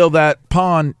until that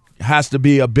pond has to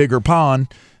be a bigger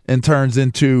pond and turns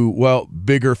into,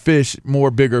 bigger fish, more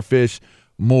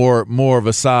of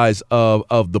a size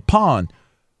of the pond.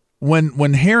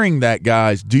 When hearing that,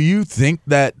 guys, do you think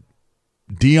that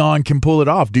Deion can pull it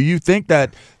off? Do you think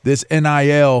that this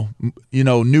NIL,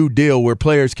 new deal where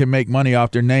players can make money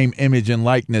off their name, image, and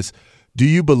likeness, do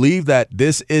you believe that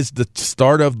this is the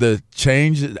start of the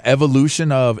change,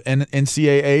 evolution of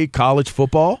NCAA college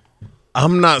football?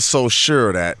 I'm not so sure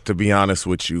of that, to be honest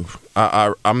with you.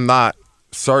 I'm not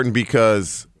certain,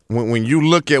 because when you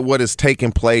look at what is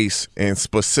taking place, and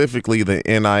specifically the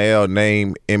NIL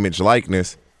name, image,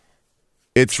 likeness,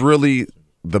 it's really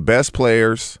the best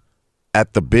players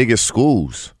at the biggest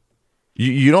schools.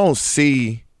 You don't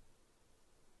see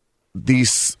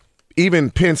these,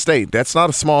 even Penn State, that's not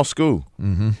a small school.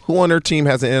 Mm-hmm. Who on their team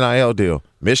has an NIL deal?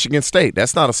 Michigan State,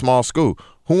 that's not a small school.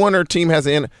 Who on their team has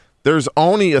there's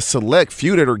only a select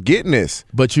few that are getting this.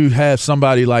 But you have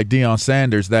somebody like Deion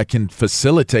Sanders that can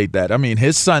facilitate that. I mean,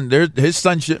 his son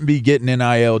shouldn't be getting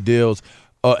NIL deals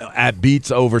at Beats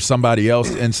over somebody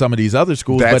else in some of these other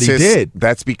schools, but he did.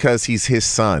 That's because he's his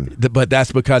son. But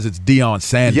that's because it's Deion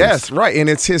Sanders. Yes, right, and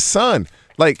it's his son.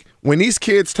 Like, when these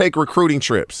kids take recruiting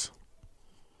trips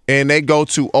and they go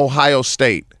to Ohio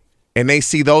State and they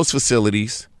see those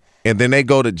facilities, and then they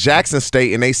go to Jackson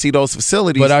State and they see those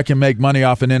facilities. But I can make money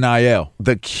off an NIL.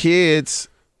 The kids,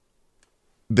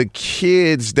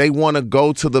 they want to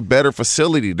go to the better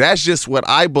facility. That's just what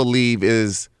I believe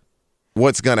is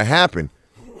what's going to happen.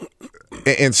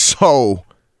 And so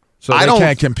they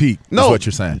can't compete, is what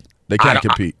you're saying. They can't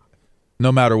compete,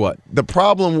 no matter what. The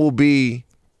problem will be,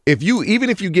 even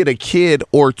if you get a kid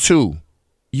or two,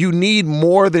 you need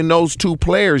more than those two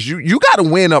players. You got to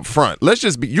win up front.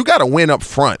 You got to win up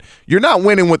front. You're not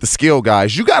winning with the skill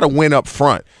guys. You got to win up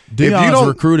front. Deion's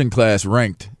recruiting class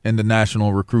ranked in the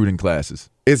national recruiting classes.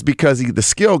 It's because the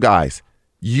skill guys.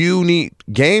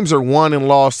 Games are won and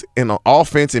lost in an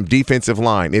offense and defensive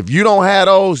line. If you don't have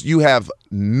those, you have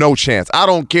no chance. I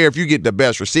don't care if you get the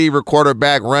best receiver,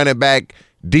 quarterback, running back,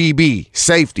 DB,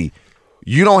 safety.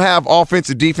 You don't have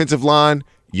offensive, defensive line,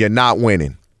 you're not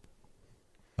winning.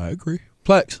 I agree.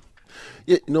 Plex.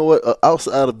 Yeah, you know what?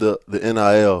 Outside of the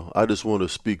NIL, I just want to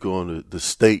speak on the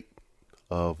state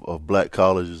of black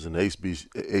colleges and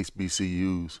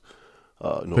HBCUs.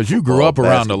 Because you grew up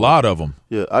around a lot of them.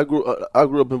 Yeah, I grew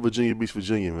up in Virginia Beach,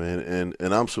 Virginia, man,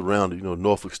 and I'm surrounded.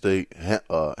 Norfolk State,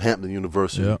 Hampton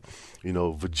University,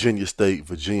 Virginia State,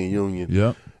 Virginia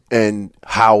Union, and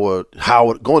Howard.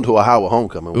 Going to a Howard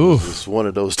homecoming was one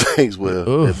of those things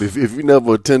where if you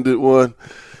never attended one,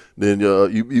 then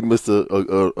you missed a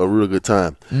real good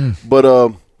time. But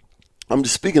I'm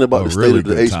just speaking about the state of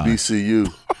the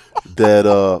HBCU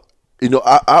that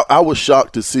I was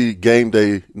shocked to see game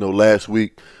day, last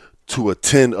week, to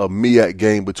attend a MEAC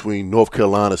game between North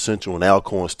Carolina Central and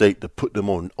Alcorn State to put them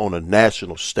on a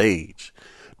national stage.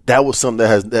 That was something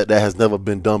that has never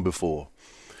been done before.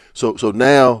 So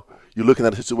now you're looking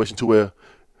at a situation to where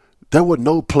there were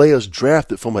no players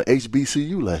drafted from an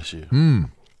HBCU last year,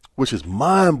 which is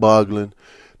mind-boggling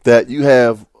that you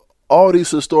have all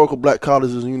these historical black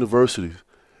colleges and universities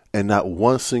and not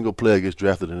one single player gets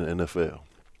drafted in the NFL.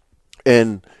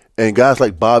 And guys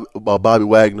like Bobby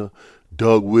Wagner,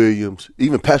 Doug Williams,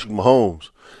 even Patrick Mahomes,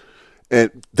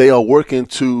 and they are working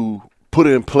to put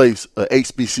in place a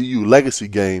HBCU legacy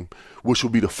game, which will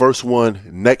be the first one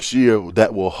next year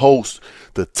that will host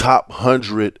the top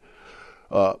 100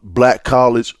 black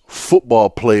college football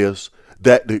players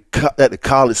that the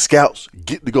college scouts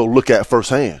get to go look at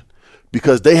firsthand,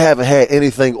 because they haven't had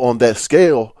anything on that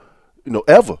scale,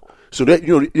 ever. So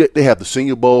that they have the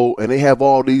Senior Bowl and they have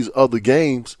all these other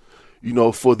games,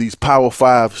 for these Power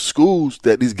 5 schools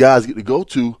that these guys get to go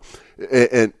to,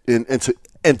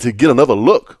 and to get another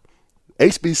look.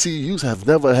 HBCUs have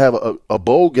never had a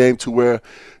bowl game to where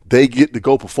they get to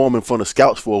go perform in front of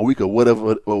scouts for a week or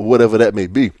whatever that may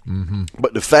be. Mm-hmm.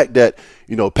 But the fact that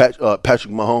Patrick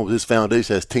Mahomes, his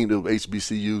foundation has teamed up with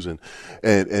HBCUs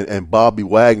and Bobby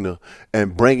Wagner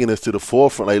and bringing us to the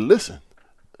forefront. Like, listen,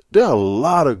 there are a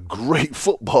lot of great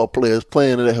football players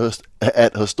playing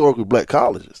at historically black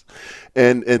colleges,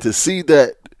 and to see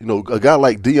that a guy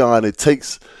like Deion, it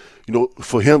takes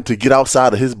for him to get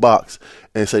outside of his box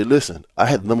and say, listen, I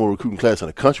had the number one recruiting class in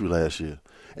the country last year,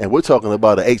 and we're talking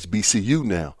about an HBCU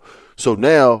now. So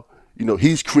now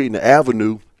he's creating an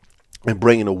avenue and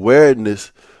bringing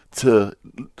awareness to,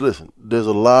 listen, there's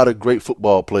a lot of great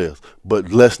football players,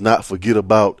 but let's not forget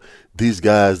about these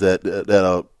guys that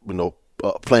are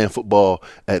playing football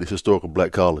at these historical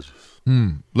black colleges.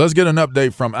 Let's get an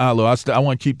update from Alo. I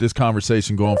want to keep this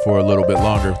conversation going for a little bit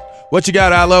longer. What you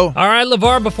got, Alo? All right,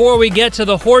 LeVar, before we get to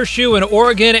the horseshoe in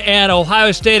Oregon and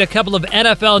Ohio State, a couple of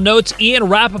NFL notes. Ian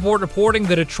Rappaport reporting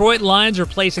the Detroit Lions are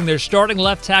placing their starting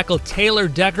left tackle Taylor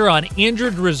Decker on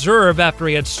injured reserve after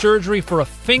he had surgery for a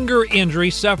finger injury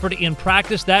suffered in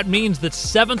practice. That means that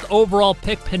 7th overall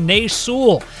pick Penei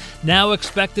Sewell now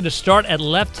expected to start at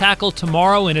left tackle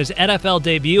tomorrow in his NFL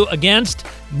debut against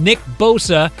Nick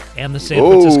Bosa and the San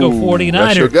Francisco 49ers.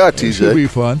 That's your guy, TJ. Should be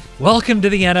fun. Welcome to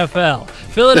the NFL.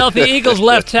 Philadelphia Eagles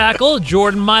left tackle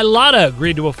Jordan Mailata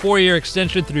agreed to a 4-year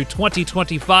extension through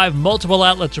 2025. Multiple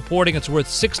outlets reporting it's worth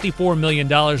 $64 million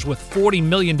with $40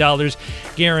 million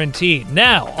guaranteed.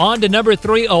 Now, on to number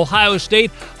 3, Ohio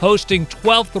State hosting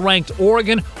 12th-ranked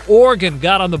Oregon. Oregon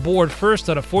got on the board first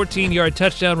on a 14-yard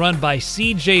touchdown run by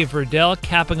C.J. Verdell,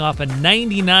 capping off a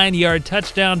 99-yard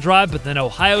touchdown drive, but then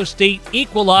Ohio State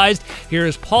equalized.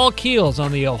 Here's Paul Keels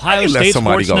on the Ohio State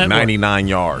somebody Sports go Network. 99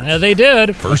 yards. They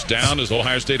did. First down as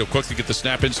Ohio State will quickly get the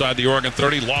snap inside the Oregon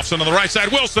 30. Lofson on the right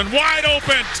side. Wilson wide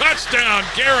open. Touchdown,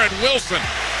 Garrett Wilson.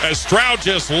 As Stroud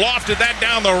just lofted that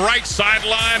down the right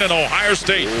sideline, and Ohio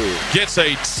State gets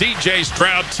a C.J.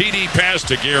 Stroud TD pass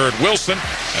to Garrett Wilson,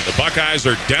 and the Buckeyes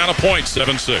are down a point,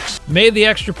 7-6. Made the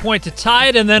extra point to tie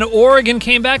it, and then Oregon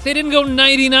came back. They didn't go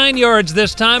 99 yards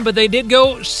this time, but they did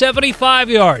go 75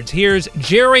 yards. Here's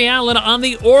Jerry Allen on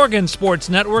the Oregon Sports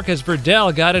Network as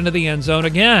Verdell got into the end zone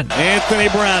again. Anthony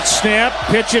Brown snap,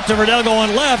 pitch it to Verdell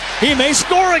going left. He may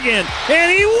score again,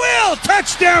 and he will!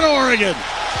 Touchdown, Oregon!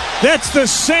 That's the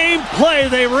same play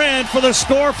they ran for the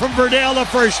score from Verdell the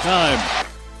first time.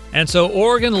 And so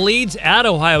Oregon leads at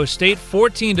Ohio State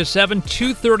 14-7,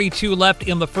 2:32 left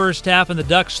in the first half, and the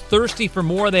Ducks thirsty for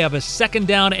more. They have a 2nd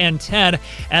down and 10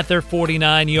 at their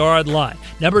 49-yard line.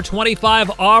 Number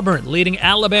 25, Auburn, leading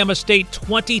Alabama State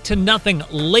 20-0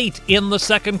 late in the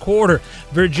second quarter.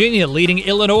 Virginia leading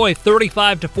Illinois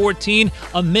 35-14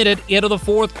 a minute into the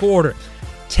fourth quarter.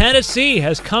 Tennessee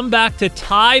has come back to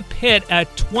tie Pitt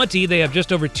at 20. They have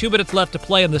just over 2 minutes left to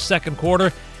play in the second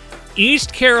quarter.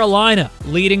 East Carolina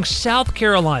leading South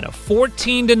Carolina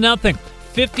 14-0.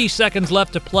 50 seconds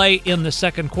left to play in the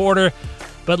second quarter.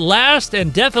 But last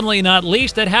and definitely not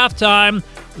least at halftime,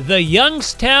 the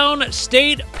Youngstown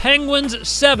State Penguins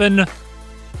 7,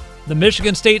 the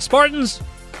Michigan State Spartans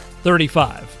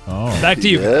 35. Oh. Back to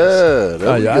you guys. Yeah,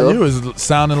 there we go. You was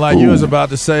sounding like you was about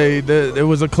to say that it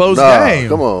was a close game.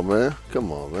 Come on, man.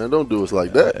 Don't do us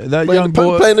like that. That young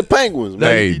boy playing the Penguins, man.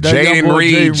 Hey, Jaden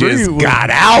Reed just got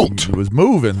out. He was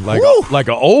moving like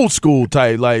an old school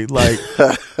type, like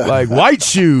White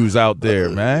Shoes out there,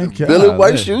 man. Billy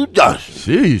White Shoes, Josh.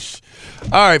 Sheesh.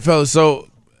 All right, fellas. So,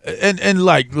 and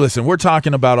listen, we're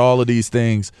talking about all of these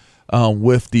things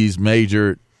with these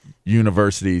major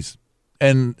universities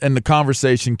and the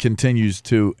conversation continues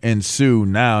to ensue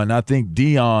now, and I think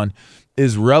Deion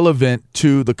is relevant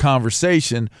to the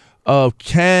conversation of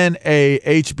can a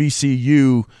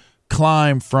HBCU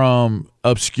climb from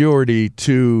obscurity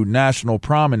to national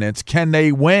prominence? Can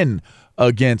they win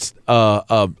against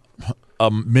a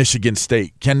Michigan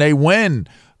State? Can they win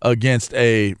against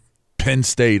a Penn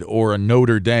State or a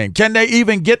Notre Dame? Can they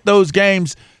even get those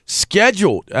games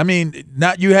scheduled? I mean,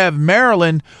 now you have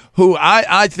Maryland, who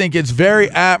I think it's very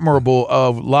admirable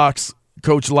of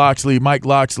Coach Locksley, Mike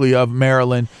Locksley of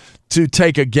Maryland, to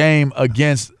take a game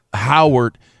against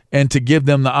Howard and to give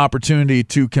them the opportunity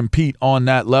to compete on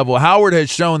that level. Howard has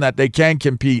shown that they can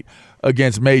compete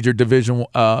against major Division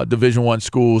I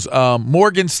schools.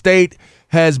 Morgan State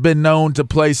has been known to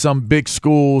play some big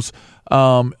schools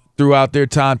throughout their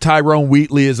time. Tyrone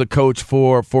Wheatley is a coach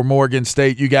for Morgan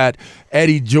State. You got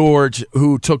Eddie George,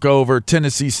 who took over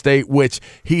Tennessee State, which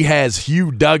he has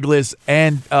Hugh Douglas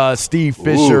and Steve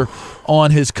Fisher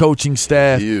on his coaching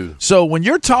staff. So when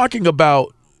you're talking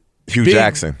about Hugh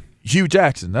Jackson,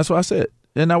 that's what I said.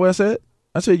 Isn't that what I said?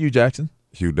 I said Hugh Jackson.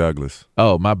 Hugh Douglas.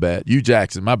 Oh, my bad. Hugh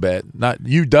Jackson, my bad. Not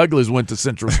Hugh Douglas went to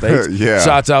Central State. Yeah.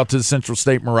 Shouts out to the Central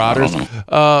State Marauders.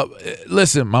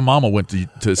 Listen, my mama went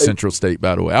to Central State,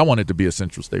 by the way. I wanted to be a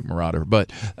Central State Marauder,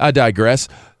 but I digress.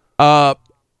 Can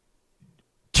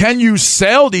you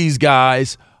sell these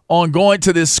guys on going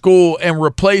to this school and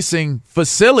replacing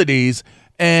facilities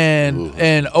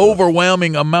and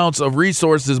overwhelming amounts of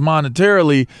resources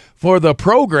monetarily for the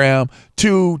program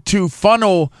to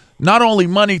funnel not only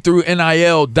money through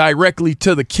NIL directly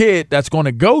to the kid that's going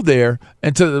to go there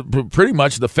and to pretty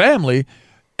much the family,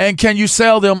 and can you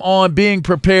sell them on being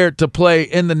prepared to play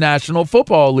in the National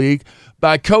Football League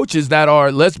by coaches that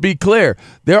are, let's be clear,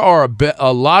 there are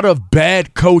a lot of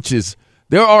bad coaches.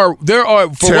 There are for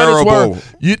terrible, what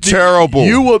it's worth, terrible.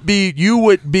 You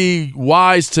would be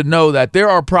wise to know that there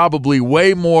are probably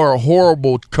way more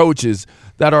horrible coaches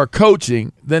that are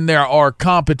coaching than there are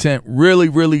competent, really,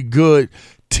 really good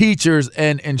teachers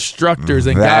and instructors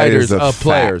and guiders of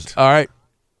players. All right,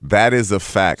 that is a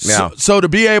fact. Now, so to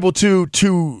be able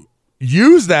to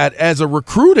use that as a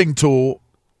recruiting tool,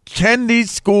 can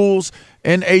these schools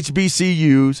and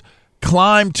HBCUs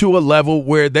climb to a level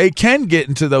where they can get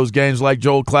into those games, like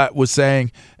Joel Klatt was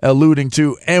saying, alluding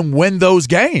to, and win those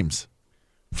games?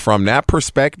 From that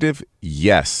perspective,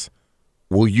 yes.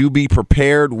 Will you be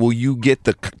prepared? Will you get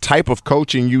the type of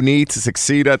coaching you need to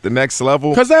succeed at the next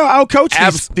level? Because they'll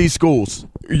outcoach these schools.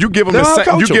 You give them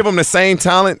the same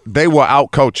talent, they will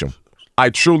outcoach them.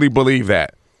 I truly believe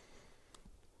that.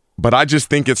 But I just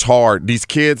think it's hard. These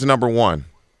kids, number one,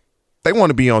 they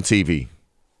want to be on TV.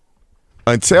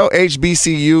 Until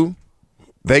HBCU,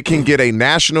 they can get a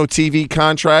national TV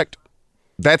contract,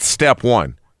 that's step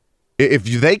one. If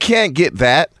they can't get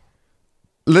that,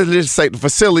 let's just say the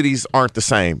facilities aren't the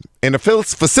same. And the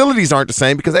facilities aren't the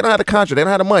same because they don't have the contract. They don't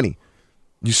have the money.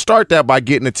 You start that by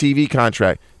getting a TV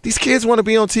contract. These kids want to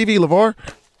be on TV, LeVar.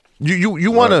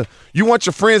 You want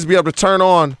your friends to be able to turn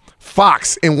on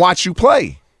Fox and watch you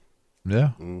play.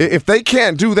 Yeah. If they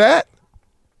can't do that,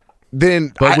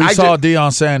 then we saw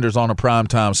Deion Sanders on a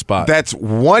primetime spot. That's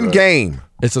one game.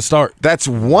 It's a start. That's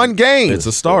one game. It's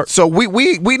a start. So we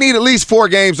need at least 4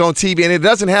 games on TV, and it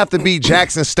doesn't have to be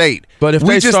Jackson State. But if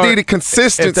we just need a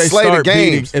consistent slate of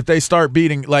games. If they start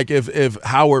beating, like if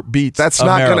Howard beats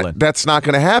Maryland, that's not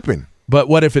going to happen. But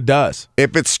what if it does?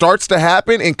 If it starts to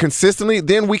happen and consistently,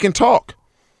 then we can talk.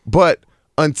 But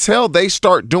until they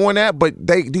start doing that,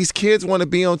 these kids want to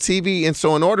be on TV, and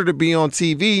so in order to be on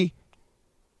TV,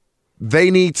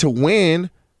 they need to win.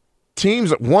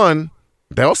 Teams, one,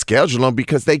 they'll schedule them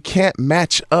because they can't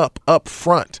match up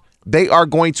front. They are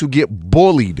going to get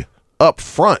bullied up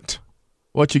front.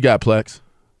 What you got, Plex?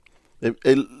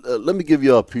 Let me give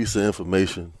y'all a piece of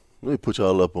information. Let me put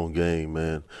y'all up on game,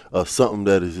 man. Something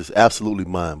that is just absolutely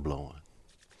mind-blowing.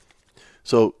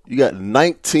 So you got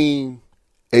 19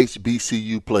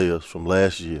 HBCU players from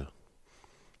last year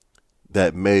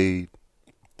that made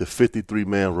the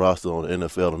 53-man roster on the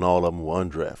NFL, and all of them were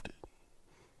undrafted.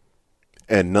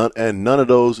 And none of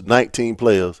those 19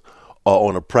 players are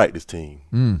on a practice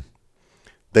team.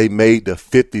 They made the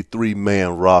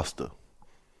 53-man roster,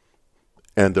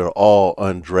 and they're all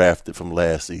undrafted from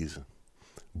last season.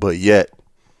 But yet,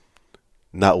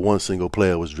 not one single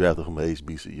player was drafted from a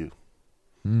HBCU.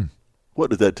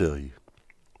 What does that tell you?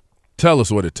 Tell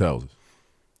us what it tells us.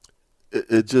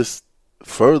 It just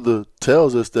further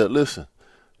tells us that, listen,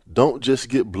 don't just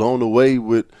get blown away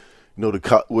with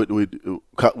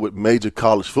with major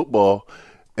college football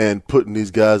and putting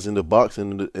these guys in the box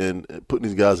and putting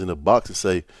these guys in the box and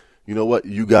say, you know what,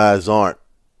 you guys aren't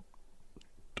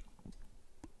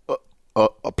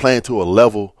playing to a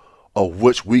level of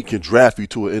which we can draft you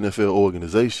to an NFL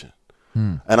organization.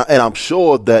 And I'm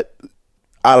sure that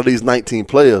out of these 19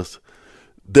 players,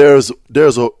 there's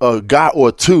a guy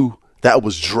or two that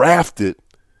was drafted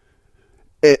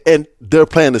and they're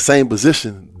playing the same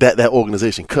position that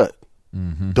organization cut.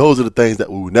 Those are the things that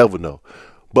we would never know.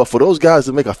 But for those guys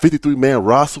to make a 53-man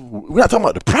roster, we're not talking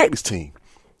about the practice team.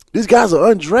 These guys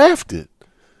are undrafted.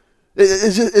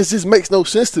 It just makes no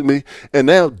sense to me. And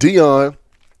now Deion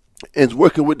is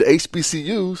working with the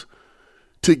HBCUs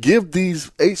to give these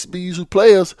HBCU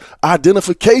players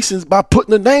identifications by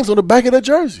putting the names on the back of their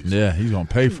jerseys. Yeah, he's gonna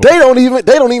pay for it. They don't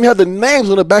even have the names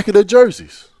on the back of their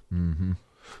jerseys.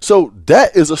 So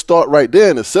that is a start right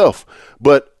there in itself.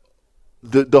 But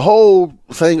the whole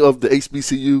thing of the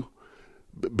HBCU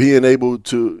being able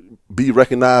to be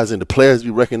recognized and the players be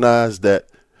recognized that,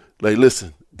 like,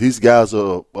 listen, these guys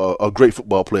are great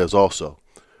football players also.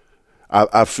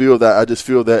 I just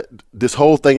feel that this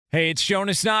whole thing. Hey, it's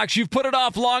Jonas Knox. You've put it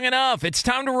off long enough. It's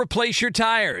time to replace your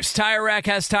tires. Tire Rack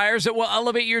has tires that will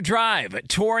elevate your drive.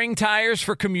 Touring tires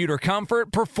for commuter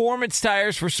comfort, performance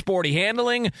tires for sporty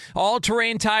handling,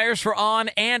 all-terrain tires for on-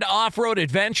 and off-road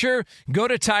adventure. Go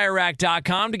to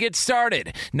TireRack.com to get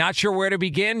started. Not sure where to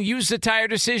begin? Use the Tire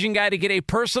Decision Guide to get a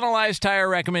personalized tire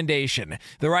recommendation.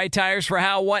 The right tires for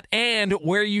how, what, and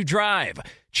where you drive.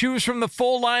 Choose from the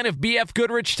full line of BF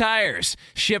Goodrich tires,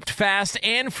 shipped fast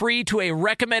and free to a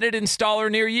recommended installer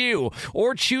near you,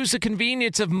 or choose the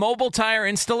convenience of mobile tire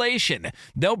installation.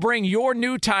 They'll bring your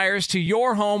new tires to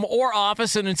your home or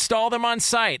office and install them on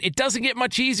site. It doesn't get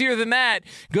much easier than that.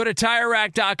 Go to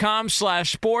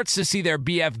TireRack.com/sports to see their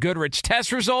BF Goodrich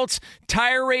test results,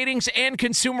 tire ratings, and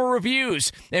consumer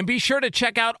reviews. And be sure to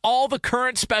check out all the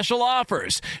current special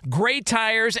offers. Great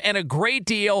tires and a great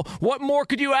deal. What more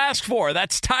could you ask for?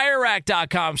 That's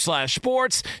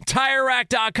TireRack.com/sports.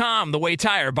 TireRack.com, the way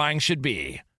tire buying should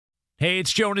be. Hey,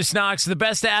 it's Jonas Knox. The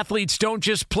best athletes don't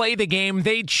just play the game,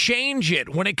 they change it.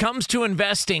 When it comes to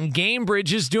investing,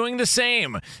 GameBridge is doing the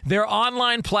same. Their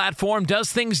online platform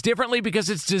does things differently because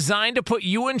it's designed to put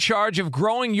you in charge of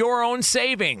growing your own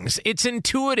savings. It's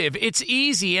intuitive, it's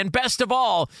easy, and best of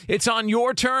all, it's on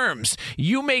your terms.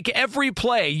 You make every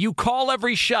play, you call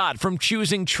every shot, from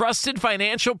choosing trusted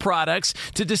financial products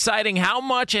to deciding how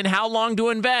much and how long to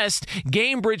invest.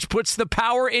 GameBridge puts the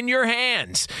power in your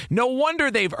hands. No wonder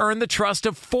they've earned the trust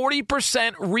of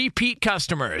 40% repeat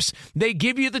customers. They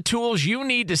give you the tools you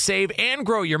need to save and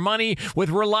grow your money with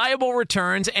reliable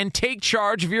returns and take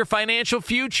charge of your financial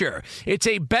future. It's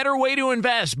a better way to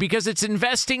invest because it's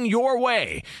investing your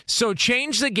way. So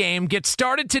change the game. Get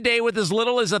started today with as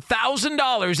little as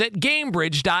 $1,000 at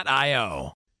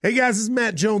GameBridge.io. Hey guys, this is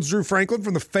Matt Jones, Drew Franklin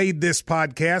from the Fade This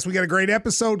podcast. We got a great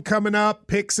episode coming up,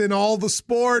 picks in all the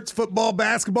sports, football,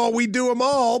 basketball, we do them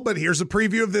all, but here's a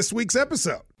preview of this week's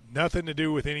episode. Nothing to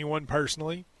do with anyone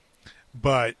personally,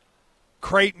 but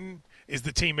Creighton is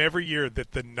the team every year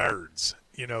that the nerds,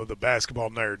 the basketball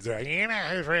nerds, they're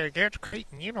like, who's really good?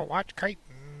 Creighton, watch Creighton.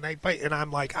 They play. And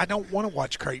I'm like, I don't want to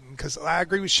watch Creighton because I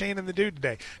agree with Shannon the dude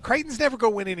today. Creighton's never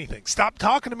going to win anything. Stop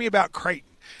talking to me about Creighton.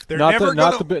 They're not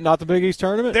the Big East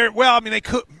tournament. They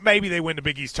could, maybe they win the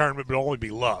Big East tournament, but it'll only be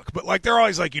luck. But they're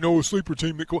always like, a sleeper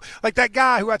team that cool. Like that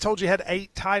guy who I told you had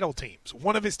 8 title teams.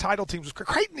 One of his title teams was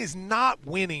Creighton is not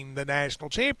winning the national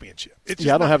championship. I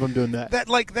don't have them doing that.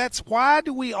 That's why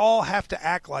do we all have to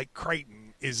act like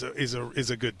Creighton is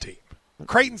a good team?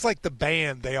 Creighton's like the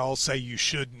band they all say you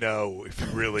should know if you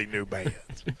really knew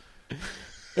bands.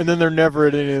 And then they're never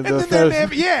at any of the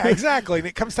yeah, exactly. And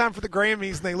it comes time for the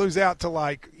Grammys, and they lose out to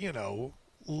Lil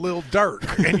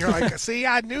Durk, and you're like, "See,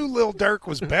 I knew Lil Durk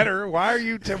was better. Why are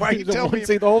you telling me?"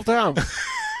 The whole time.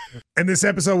 And this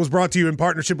episode was brought to you in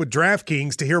partnership with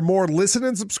DraftKings. To hear more, listen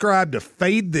and subscribe to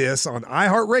Fade This on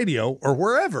iHeartRadio or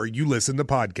wherever you listen to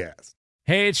podcasts.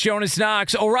 Hey, it's Jonas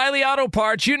Knox. O'Reilly Auto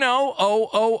Parts,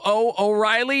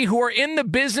 O'Reilly, who are in the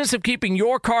business of keeping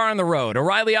your car on the road.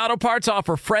 O'Reilly Auto Parts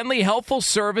offer friendly, helpful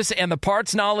service and the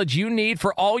parts knowledge you need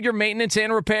for all your maintenance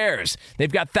and repairs.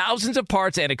 They've got thousands of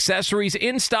parts and accessories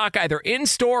in stock, either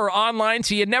in-store or online,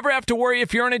 so you never have to worry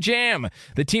if you're in a jam.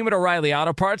 The team at O'Reilly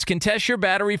Auto Parts can test your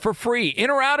battery for free, in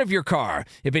or out of your car.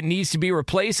 If it needs to be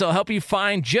replaced, they'll help you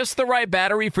find just the right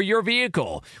battery for your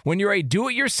vehicle. When you're a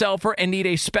do-it-yourselfer and need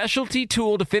a specialty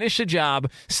tool to finish the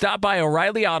job, stop by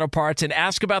O'Reilly Auto Parts and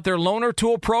ask about their loaner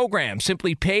tool program.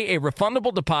 Simply pay a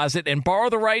refundable deposit and borrow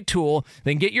the right tool,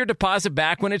 then get your deposit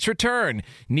back when it's returned.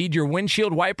 Need your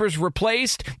windshield wipers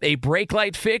replaced, a brake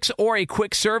light fix, or a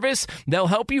quick service? They'll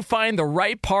help you find the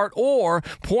right part or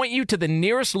point you to the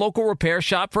nearest local repair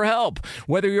shop for help.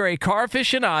 Whether you're a car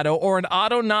aficionado or an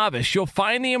auto novice, you'll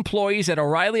find the employees at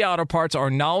O'Reilly Auto Parts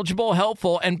are knowledgeable,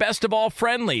 helpful, and best of all,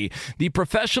 friendly. The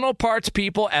professional parts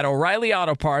people at O'Reilly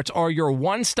Auto Parts are your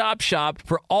one-stop shop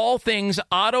for all things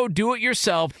auto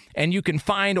do-it-yourself, and you can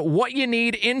find what you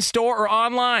need in-store or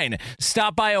online.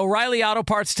 Stop by O'Reilly Auto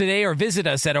Parts today or visit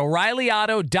us at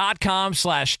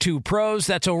O'ReillyAuto.com/2pros.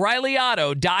 That's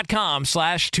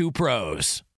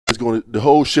O'ReillyAuto.com/2pros. The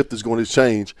whole shift is going to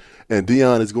change, and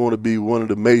Deion is going to be one of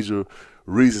the major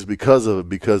reasons because of it,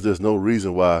 because there's no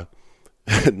reason why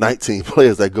 19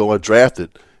 players that go undrafted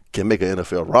can make an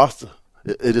NFL roster.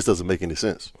 It just doesn't make any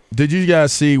sense. Did you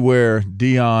guys see where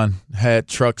Deion had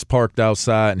trucks parked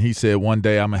outside and he said, one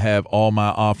day I'm going to have all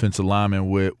my offensive linemen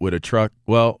with a truck?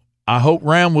 Well, I hope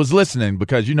Ram was listening,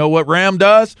 because you know what Ram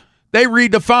does? They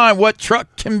redefine what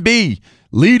truck can be,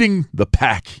 leading the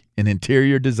pack in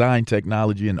interior design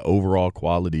technology and overall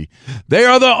quality. They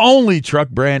are the only truck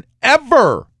brand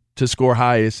ever to score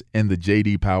highest in the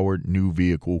J.D. Power new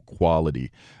vehicle quality.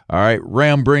 All right,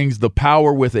 Ram brings the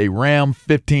power with a Ram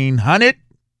 1500.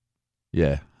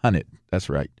 Yeah, 100. That's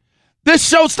right. This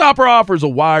showstopper offers a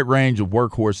wide range of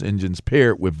workhorse engines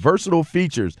paired with versatile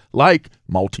features like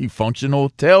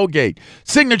multifunctional tailgate,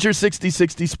 signature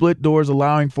 60/60 split doors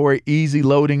allowing for an easy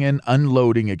loading and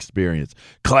unloading experience,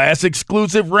 class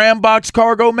exclusive Ram Box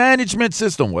cargo management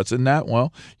system. What's in that?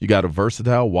 Well, you got a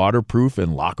versatile, waterproof,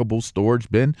 and lockable storage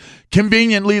bin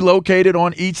conveniently located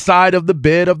on each side of the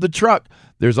bed of the truck.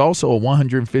 There's also a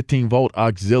 115-volt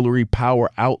auxiliary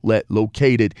power outlet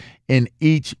located in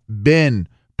each bin,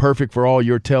 perfect for all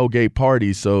your tailgate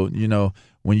parties. So, you know,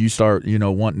 when you start, you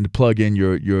know, wanting to plug in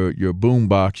your boom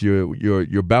box,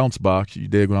 your bounce box, you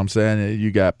dig what I'm saying? You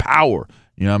got power,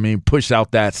 you know what I mean? Push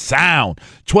out that sound.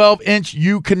 12-inch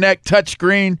Uconnect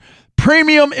touchscreen,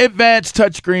 premium advanced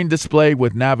touchscreen display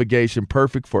with navigation,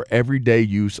 perfect for everyday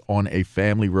use on a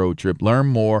family road trip. Learn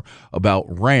more about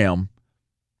Ram,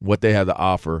 what they have to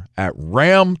offer, at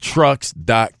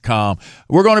ramtrucks.com.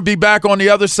 We're going to be back on the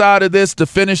other side of this to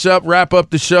wrap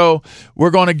up the show. We're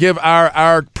going to give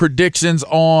our predictions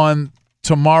on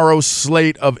tomorrow's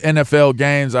slate of NFL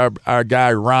games. Our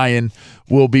guy Ryan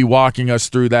will be walking us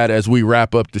through that as we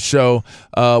wrap up the show.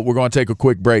 We're going to take a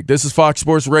quick break. This is Fox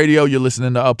Sports Radio. You're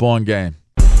listening to Up On Game.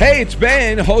 Hey, it's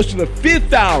Ben, host of the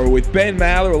Fifth Hour with Ben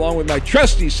Maller, along with my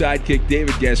trusty sidekick,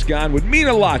 David Gascon. Would mean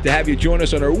a lot to have you join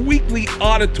us on our weekly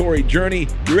auditory journey.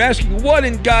 You're asking, what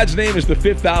in God's name is the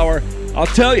Fifth Hour? I'll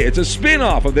tell you, it's a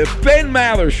spin-off of the Ben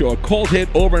Maller Show, a cult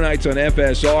hit overnights on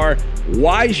FSR.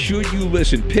 Why should you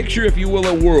listen? Picture, if you will,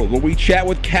 a world where we chat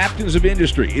with captains of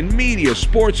industry in media,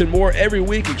 sports, and more every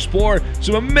week. Explore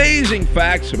some amazing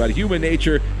facts about human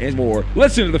nature and more.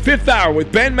 Listen to the Fifth Hour with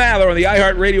Ben Maller on the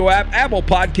iHeartRadio app, Apple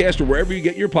Podcast, or wherever you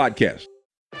get your podcasts.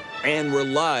 And we're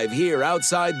live here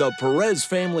outside the Perez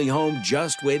family home,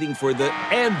 just waiting for the...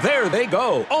 And there they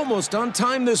go, almost on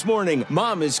time this morning.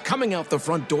 Mom is coming out the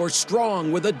front door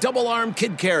strong with a double-arm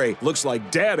kid carry. Looks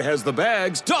like Dad has the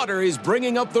bags. Daughter is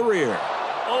bringing up the rear.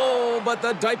 Oh, but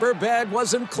the diaper bag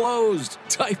wasn't closed.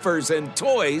 Diapers and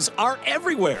toys are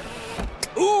everywhere.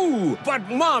 Ooh, but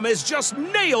Mom has just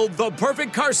nailed the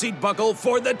perfect car seat buckle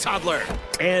for the toddler.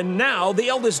 And now the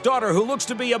eldest daughter, who looks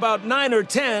to be about 9 or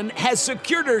 10, has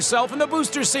secured herself in the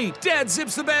booster seat. Dad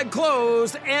zips the bag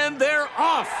closed, and they're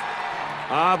off.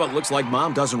 But looks like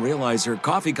Mom doesn't realize her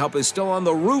coffee cup is still on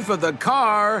the roof of the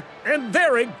car. And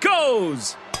there it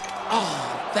goes.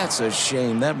 Oh, that's a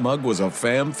shame. That mug was a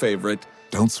fam favorite.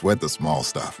 Don't sweat the small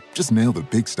stuff. Just nail the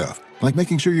big stuff. Like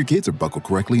making sure your kids are buckled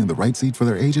correctly in the right seat for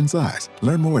their age and size.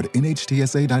 Learn more at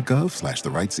nhtsa.gov/the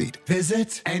right seat.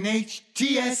 Visit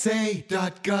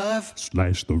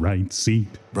nhtsa.gov/the right seat.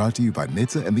 Brought to you by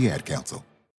NHTSA and the Ad Council.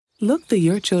 Look through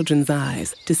your children's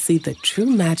eyes to see the true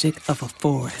magic of a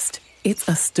forest. It's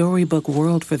a storybook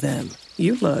world for them.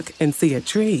 You look and see a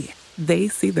tree. They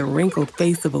see the wrinkled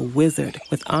face of a wizard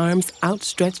with arms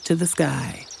outstretched to the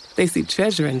sky. They see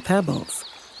treasure in pebbles.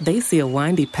 They see a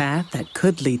windy path that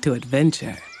could lead to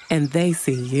adventure. And they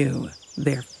see you,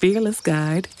 their fearless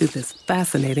guide through this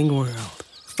fascinating world.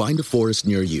 Find a forest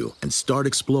near you and start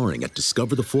exploring at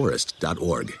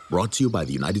discovertheforest.org. Brought to you by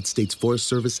the United States Forest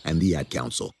Service and the Ad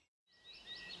Council.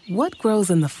 What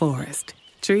grows in the forest?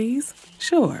 Trees?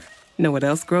 Sure. Know what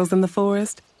else grows in the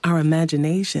forest? Our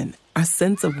imagination, our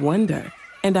sense of wonder.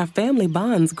 And our family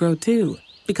bonds grow too.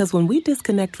 Because when we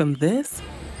disconnect from this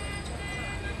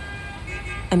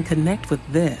and connect with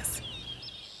this,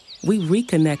 we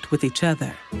reconnect with each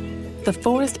other. The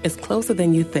forest is closer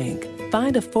than you think.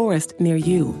 Find a forest near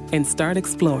you and start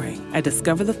exploring at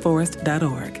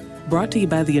discovertheforest.org. Brought to you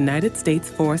by the United States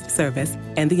Forest Service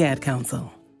and the Ad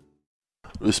Council.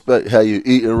 Respect how you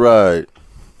eat and ride.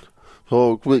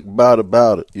 Whole quick bout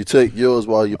about it. You take yours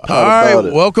while you pout about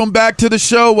it. Welcome back to the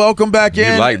show. Welcome back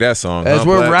in. You like that song? As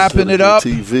we're wrapping it up.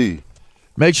 TV.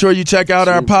 Make sure you check out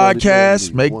our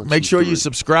podcast. Make sure you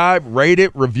subscribe, rate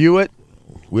it, review it.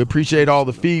 We appreciate all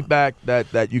the feedback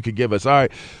that you could give us. All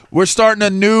right, we're starting a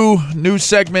new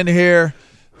segment here.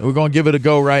 We're going to give it a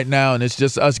go right now, and it's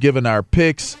just us giving our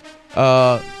picks.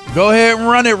 Go ahead and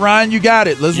run it, Ryan. You got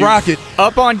it. Let's rock it.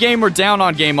 Up on game or down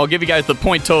on game? I'll give you guys the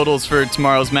point totals for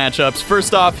tomorrow's matchups.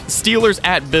 First off, Steelers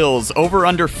at Bills. Over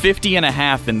under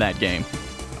 50.5 in that game.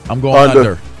 I'm going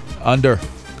under. Under.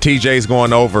 TJ's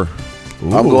going over.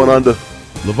 Ooh. I'm going under.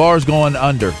 LeVar's going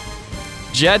under.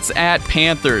 Jets at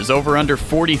Panthers. Over under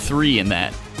 43 in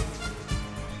that.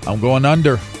 I'm going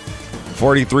under.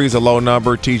 43 is a low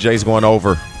number. TJ's going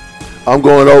over. I'm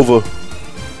going over.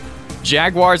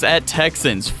 Jaguars at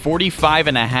Texans.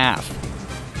 45.5.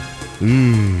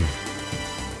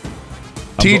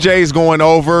 TJ's going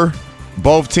over.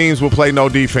 Both teams will play no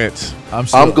defense. I'm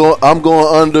going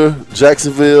under.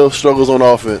 Jacksonville struggles on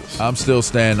offense. I'm still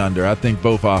staying under. I think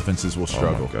both offenses will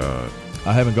struggle. Oh my God.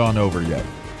 I haven't gone over yet.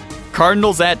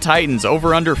 Cardinals at Titans.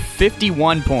 Over under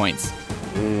 51 points.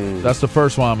 That's the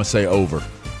first one I'm going to say over.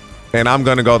 And I'm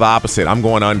going to go the opposite. I'm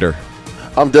going under.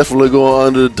 I'm definitely going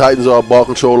under. The Titans are a ball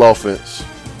control offense.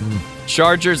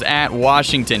 Chargers at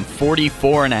Washington.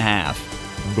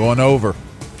 44.5. I'm going over.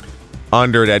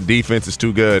 Under. That defense is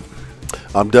too good.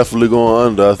 I'm definitely going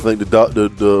under. I think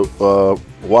the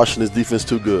Washington's defense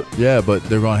too good. Yeah, but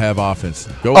they're going to have offense.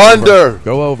 Go under. Over.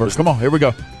 Go over. Come on, here we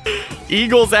go.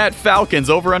 Eagles at Falcons.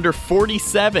 Over under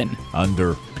 47.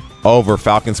 Under. Over.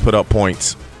 Falcons put up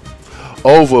points.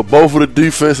 Over. Both of the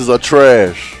defenses are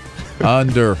trash.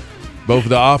 Under. Both of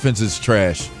the offenses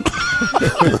trash.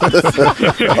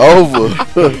 Over.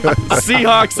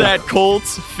 Seahawks at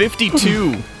Colts.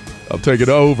 52. I'll take it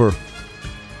over.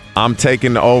 I'm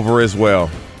taking the over as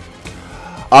well.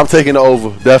 I'm taking the over,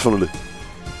 definitely.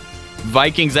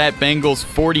 Vikings at Bengals.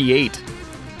 48.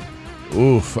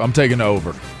 Oof, I'm taking the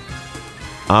over.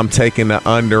 I'm taking the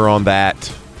under on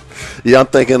that. Yeah, I'm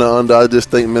thinking the under. I just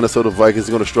think Minnesota Vikings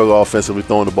are going to struggle offensively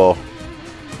throwing the ball.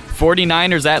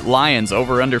 49ers at Lions.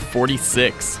 Over under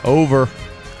 46. Over.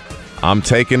 I'm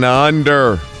taking the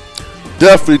under.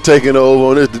 Definitely taking the over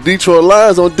on this. The Detroit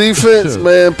Lions on defense,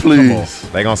 man, please.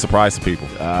 They're going to surprise the people.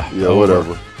 Yeah,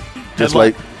 whatever. Just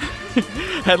like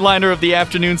Headliner of the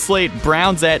afternoon slate,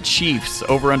 Browns at Chiefs.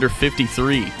 Over under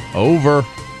 53. Over.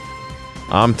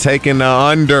 I'm taking the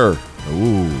under.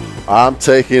 Ooh. I'm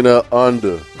taking the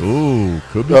under. Ooh,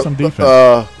 could be some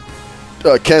defense.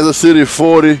 Kansas City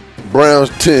 40, Browns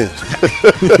 10.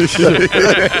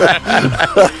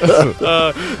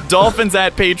 Dolphins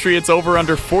at Patriots. Over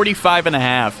under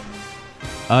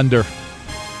 45.5. Under.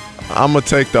 I'm going to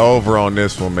take the over on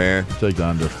this one, man. Take the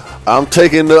under. I'm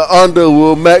taking the under.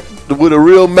 With a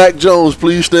real Mac Jones,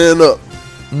 please stand up.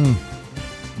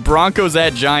 Broncos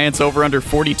at Giants. Over under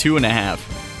 42.5.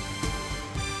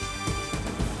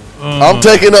 I'm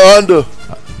taking the under.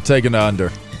 Taking the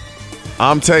under.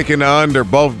 I'm taking the under.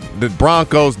 Both the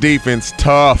Broncos defense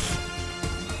tough.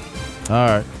 All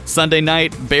right. Sunday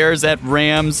night, Bears at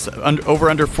Rams. Over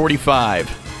under 45.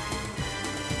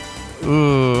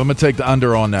 Ooh, I'm gonna take the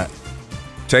under on that.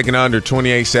 Taking the under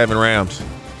 28-7 Rams.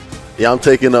 Yeah, I'm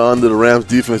taking the under. The Rams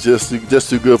defense just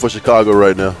too good for Chicago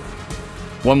right now.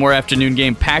 One more afternoon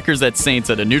game, Packers at Saints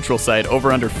at a neutral site.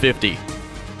 Over under 50.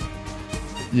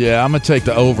 Yeah, I'm gonna take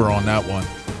the over on that one.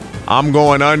 I'm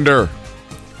going under.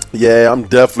 Yeah, I'm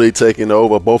definitely taking the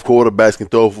over. Both quarterbacks can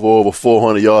throw for over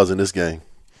 400 yards in this game.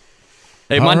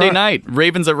 Hey, Monday night,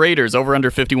 Ravens at Raiders. Over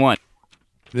under 51.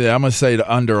 Yeah, I'm gonna say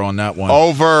the under on that one.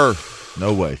 Over.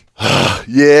 No way.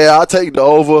 Yeah, I'll take the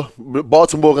over.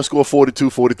 Baltimore can score 42,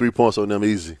 43 points on them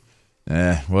easy.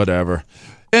 Whatever.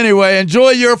 Anyway, enjoy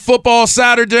your football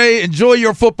Saturday. Enjoy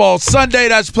your football Sunday.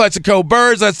 That's Plexico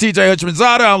Birds. That's TJ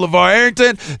Hutchmanzada. I'm LeVar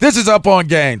Arrington. This is Up on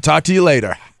Game. Talk to you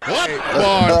later. Up on Game.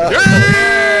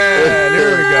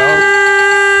 There we go.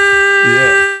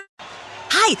 Yeah.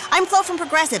 Hi, I'm Flo from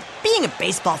Progressive. Being a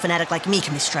baseball fanatic like me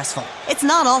can be stressful. It's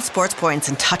not all sports points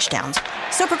and touchdowns.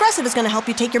 So Progressive is going to help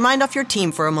you take your mind off your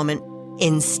team for a moment.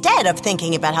 Instead of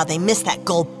thinking about how they missed that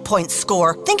goal point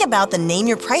score, think about the Name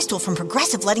Your Price tool from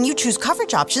Progressive, letting you choose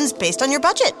coverage options based on your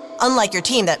budget, unlike your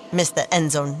team that missed the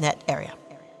end zone net area.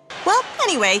 Well, anyway.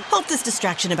 Anyway, hope this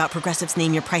distraction about Progressive's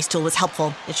Name Your Price tool was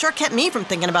helpful. It sure kept me from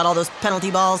thinking about all those penalty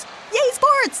balls. Yay,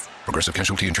 sports! Progressive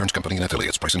Casualty Insurance Company and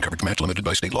Affiliates. Price and coverage match limited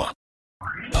by state law.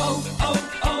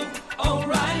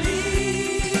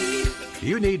 O'Reilly.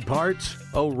 You need parts?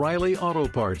 O'Reilly Auto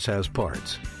Parts has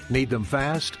parts. Need them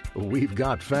fast? We've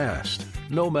got fast.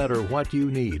 No matter what you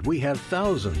need, we have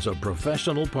thousands of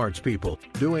professional parts people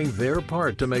doing their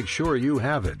part to make sure you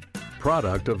have it.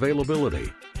 Product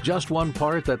availability. Just one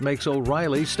part that makes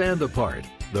O'Reilly stand apart.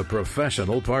 The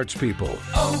professional parts people.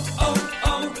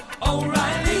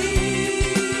 O'Reilly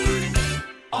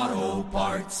Auto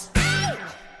Parts.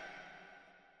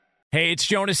 Hey, it's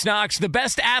Jonas Knox. The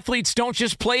best athletes don't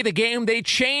just play the game, they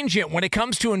change it. When it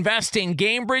comes to investing,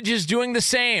 GameBridge is doing the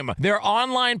same. Their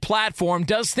online platform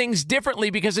does things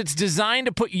differently because it's designed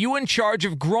to put you in charge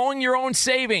of growing your own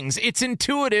savings. It's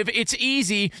intuitive, it's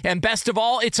easy, and best of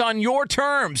all, it's on your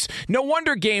terms. No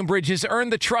wonder GameBridge has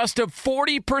earned the trust of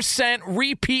 40%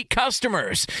 repeat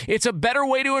customers. It's a better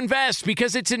way to invest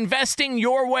because it's investing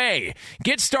your way.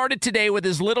 Get started today with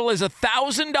as little as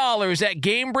 $1,000 at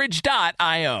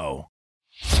GameBridge.io.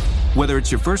 Whether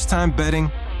it's your first time betting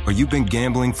or you've been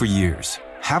gambling for years,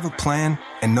 have a plan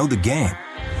and know the game.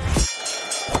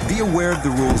 Be aware of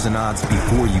the rules and odds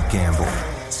before you gamble.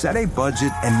 Set a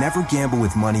budget and never gamble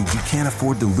with money you can't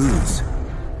afford to lose.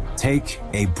 Take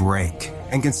a break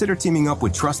and consider teaming up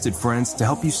with trusted friends to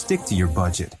help you stick to your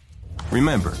budget.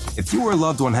 Remember, if you or a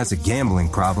loved one has a gambling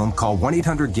problem, call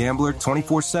 1-800-GAMBLER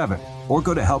 24/7 or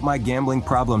go to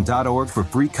helpmygamblingproblem.org for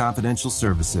free confidential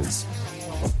services.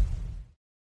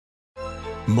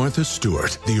 Martha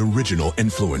Stewart, the original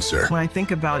influencer. When I think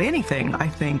about anything, I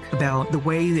think about the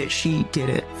way that she did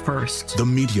it first. The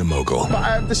media mogul.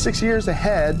 5 to 6 years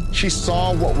ahead, she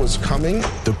saw what was coming.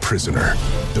 The prisoner.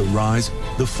 The rise,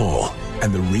 the fall,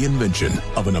 and the reinvention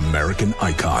of an American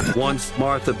icon. Once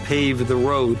Martha paved the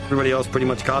road, everybody else pretty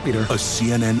much copied her. A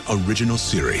CNN original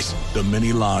series, The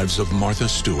Many Lives of Martha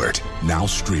Stewart, now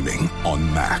streaming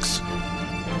on Max.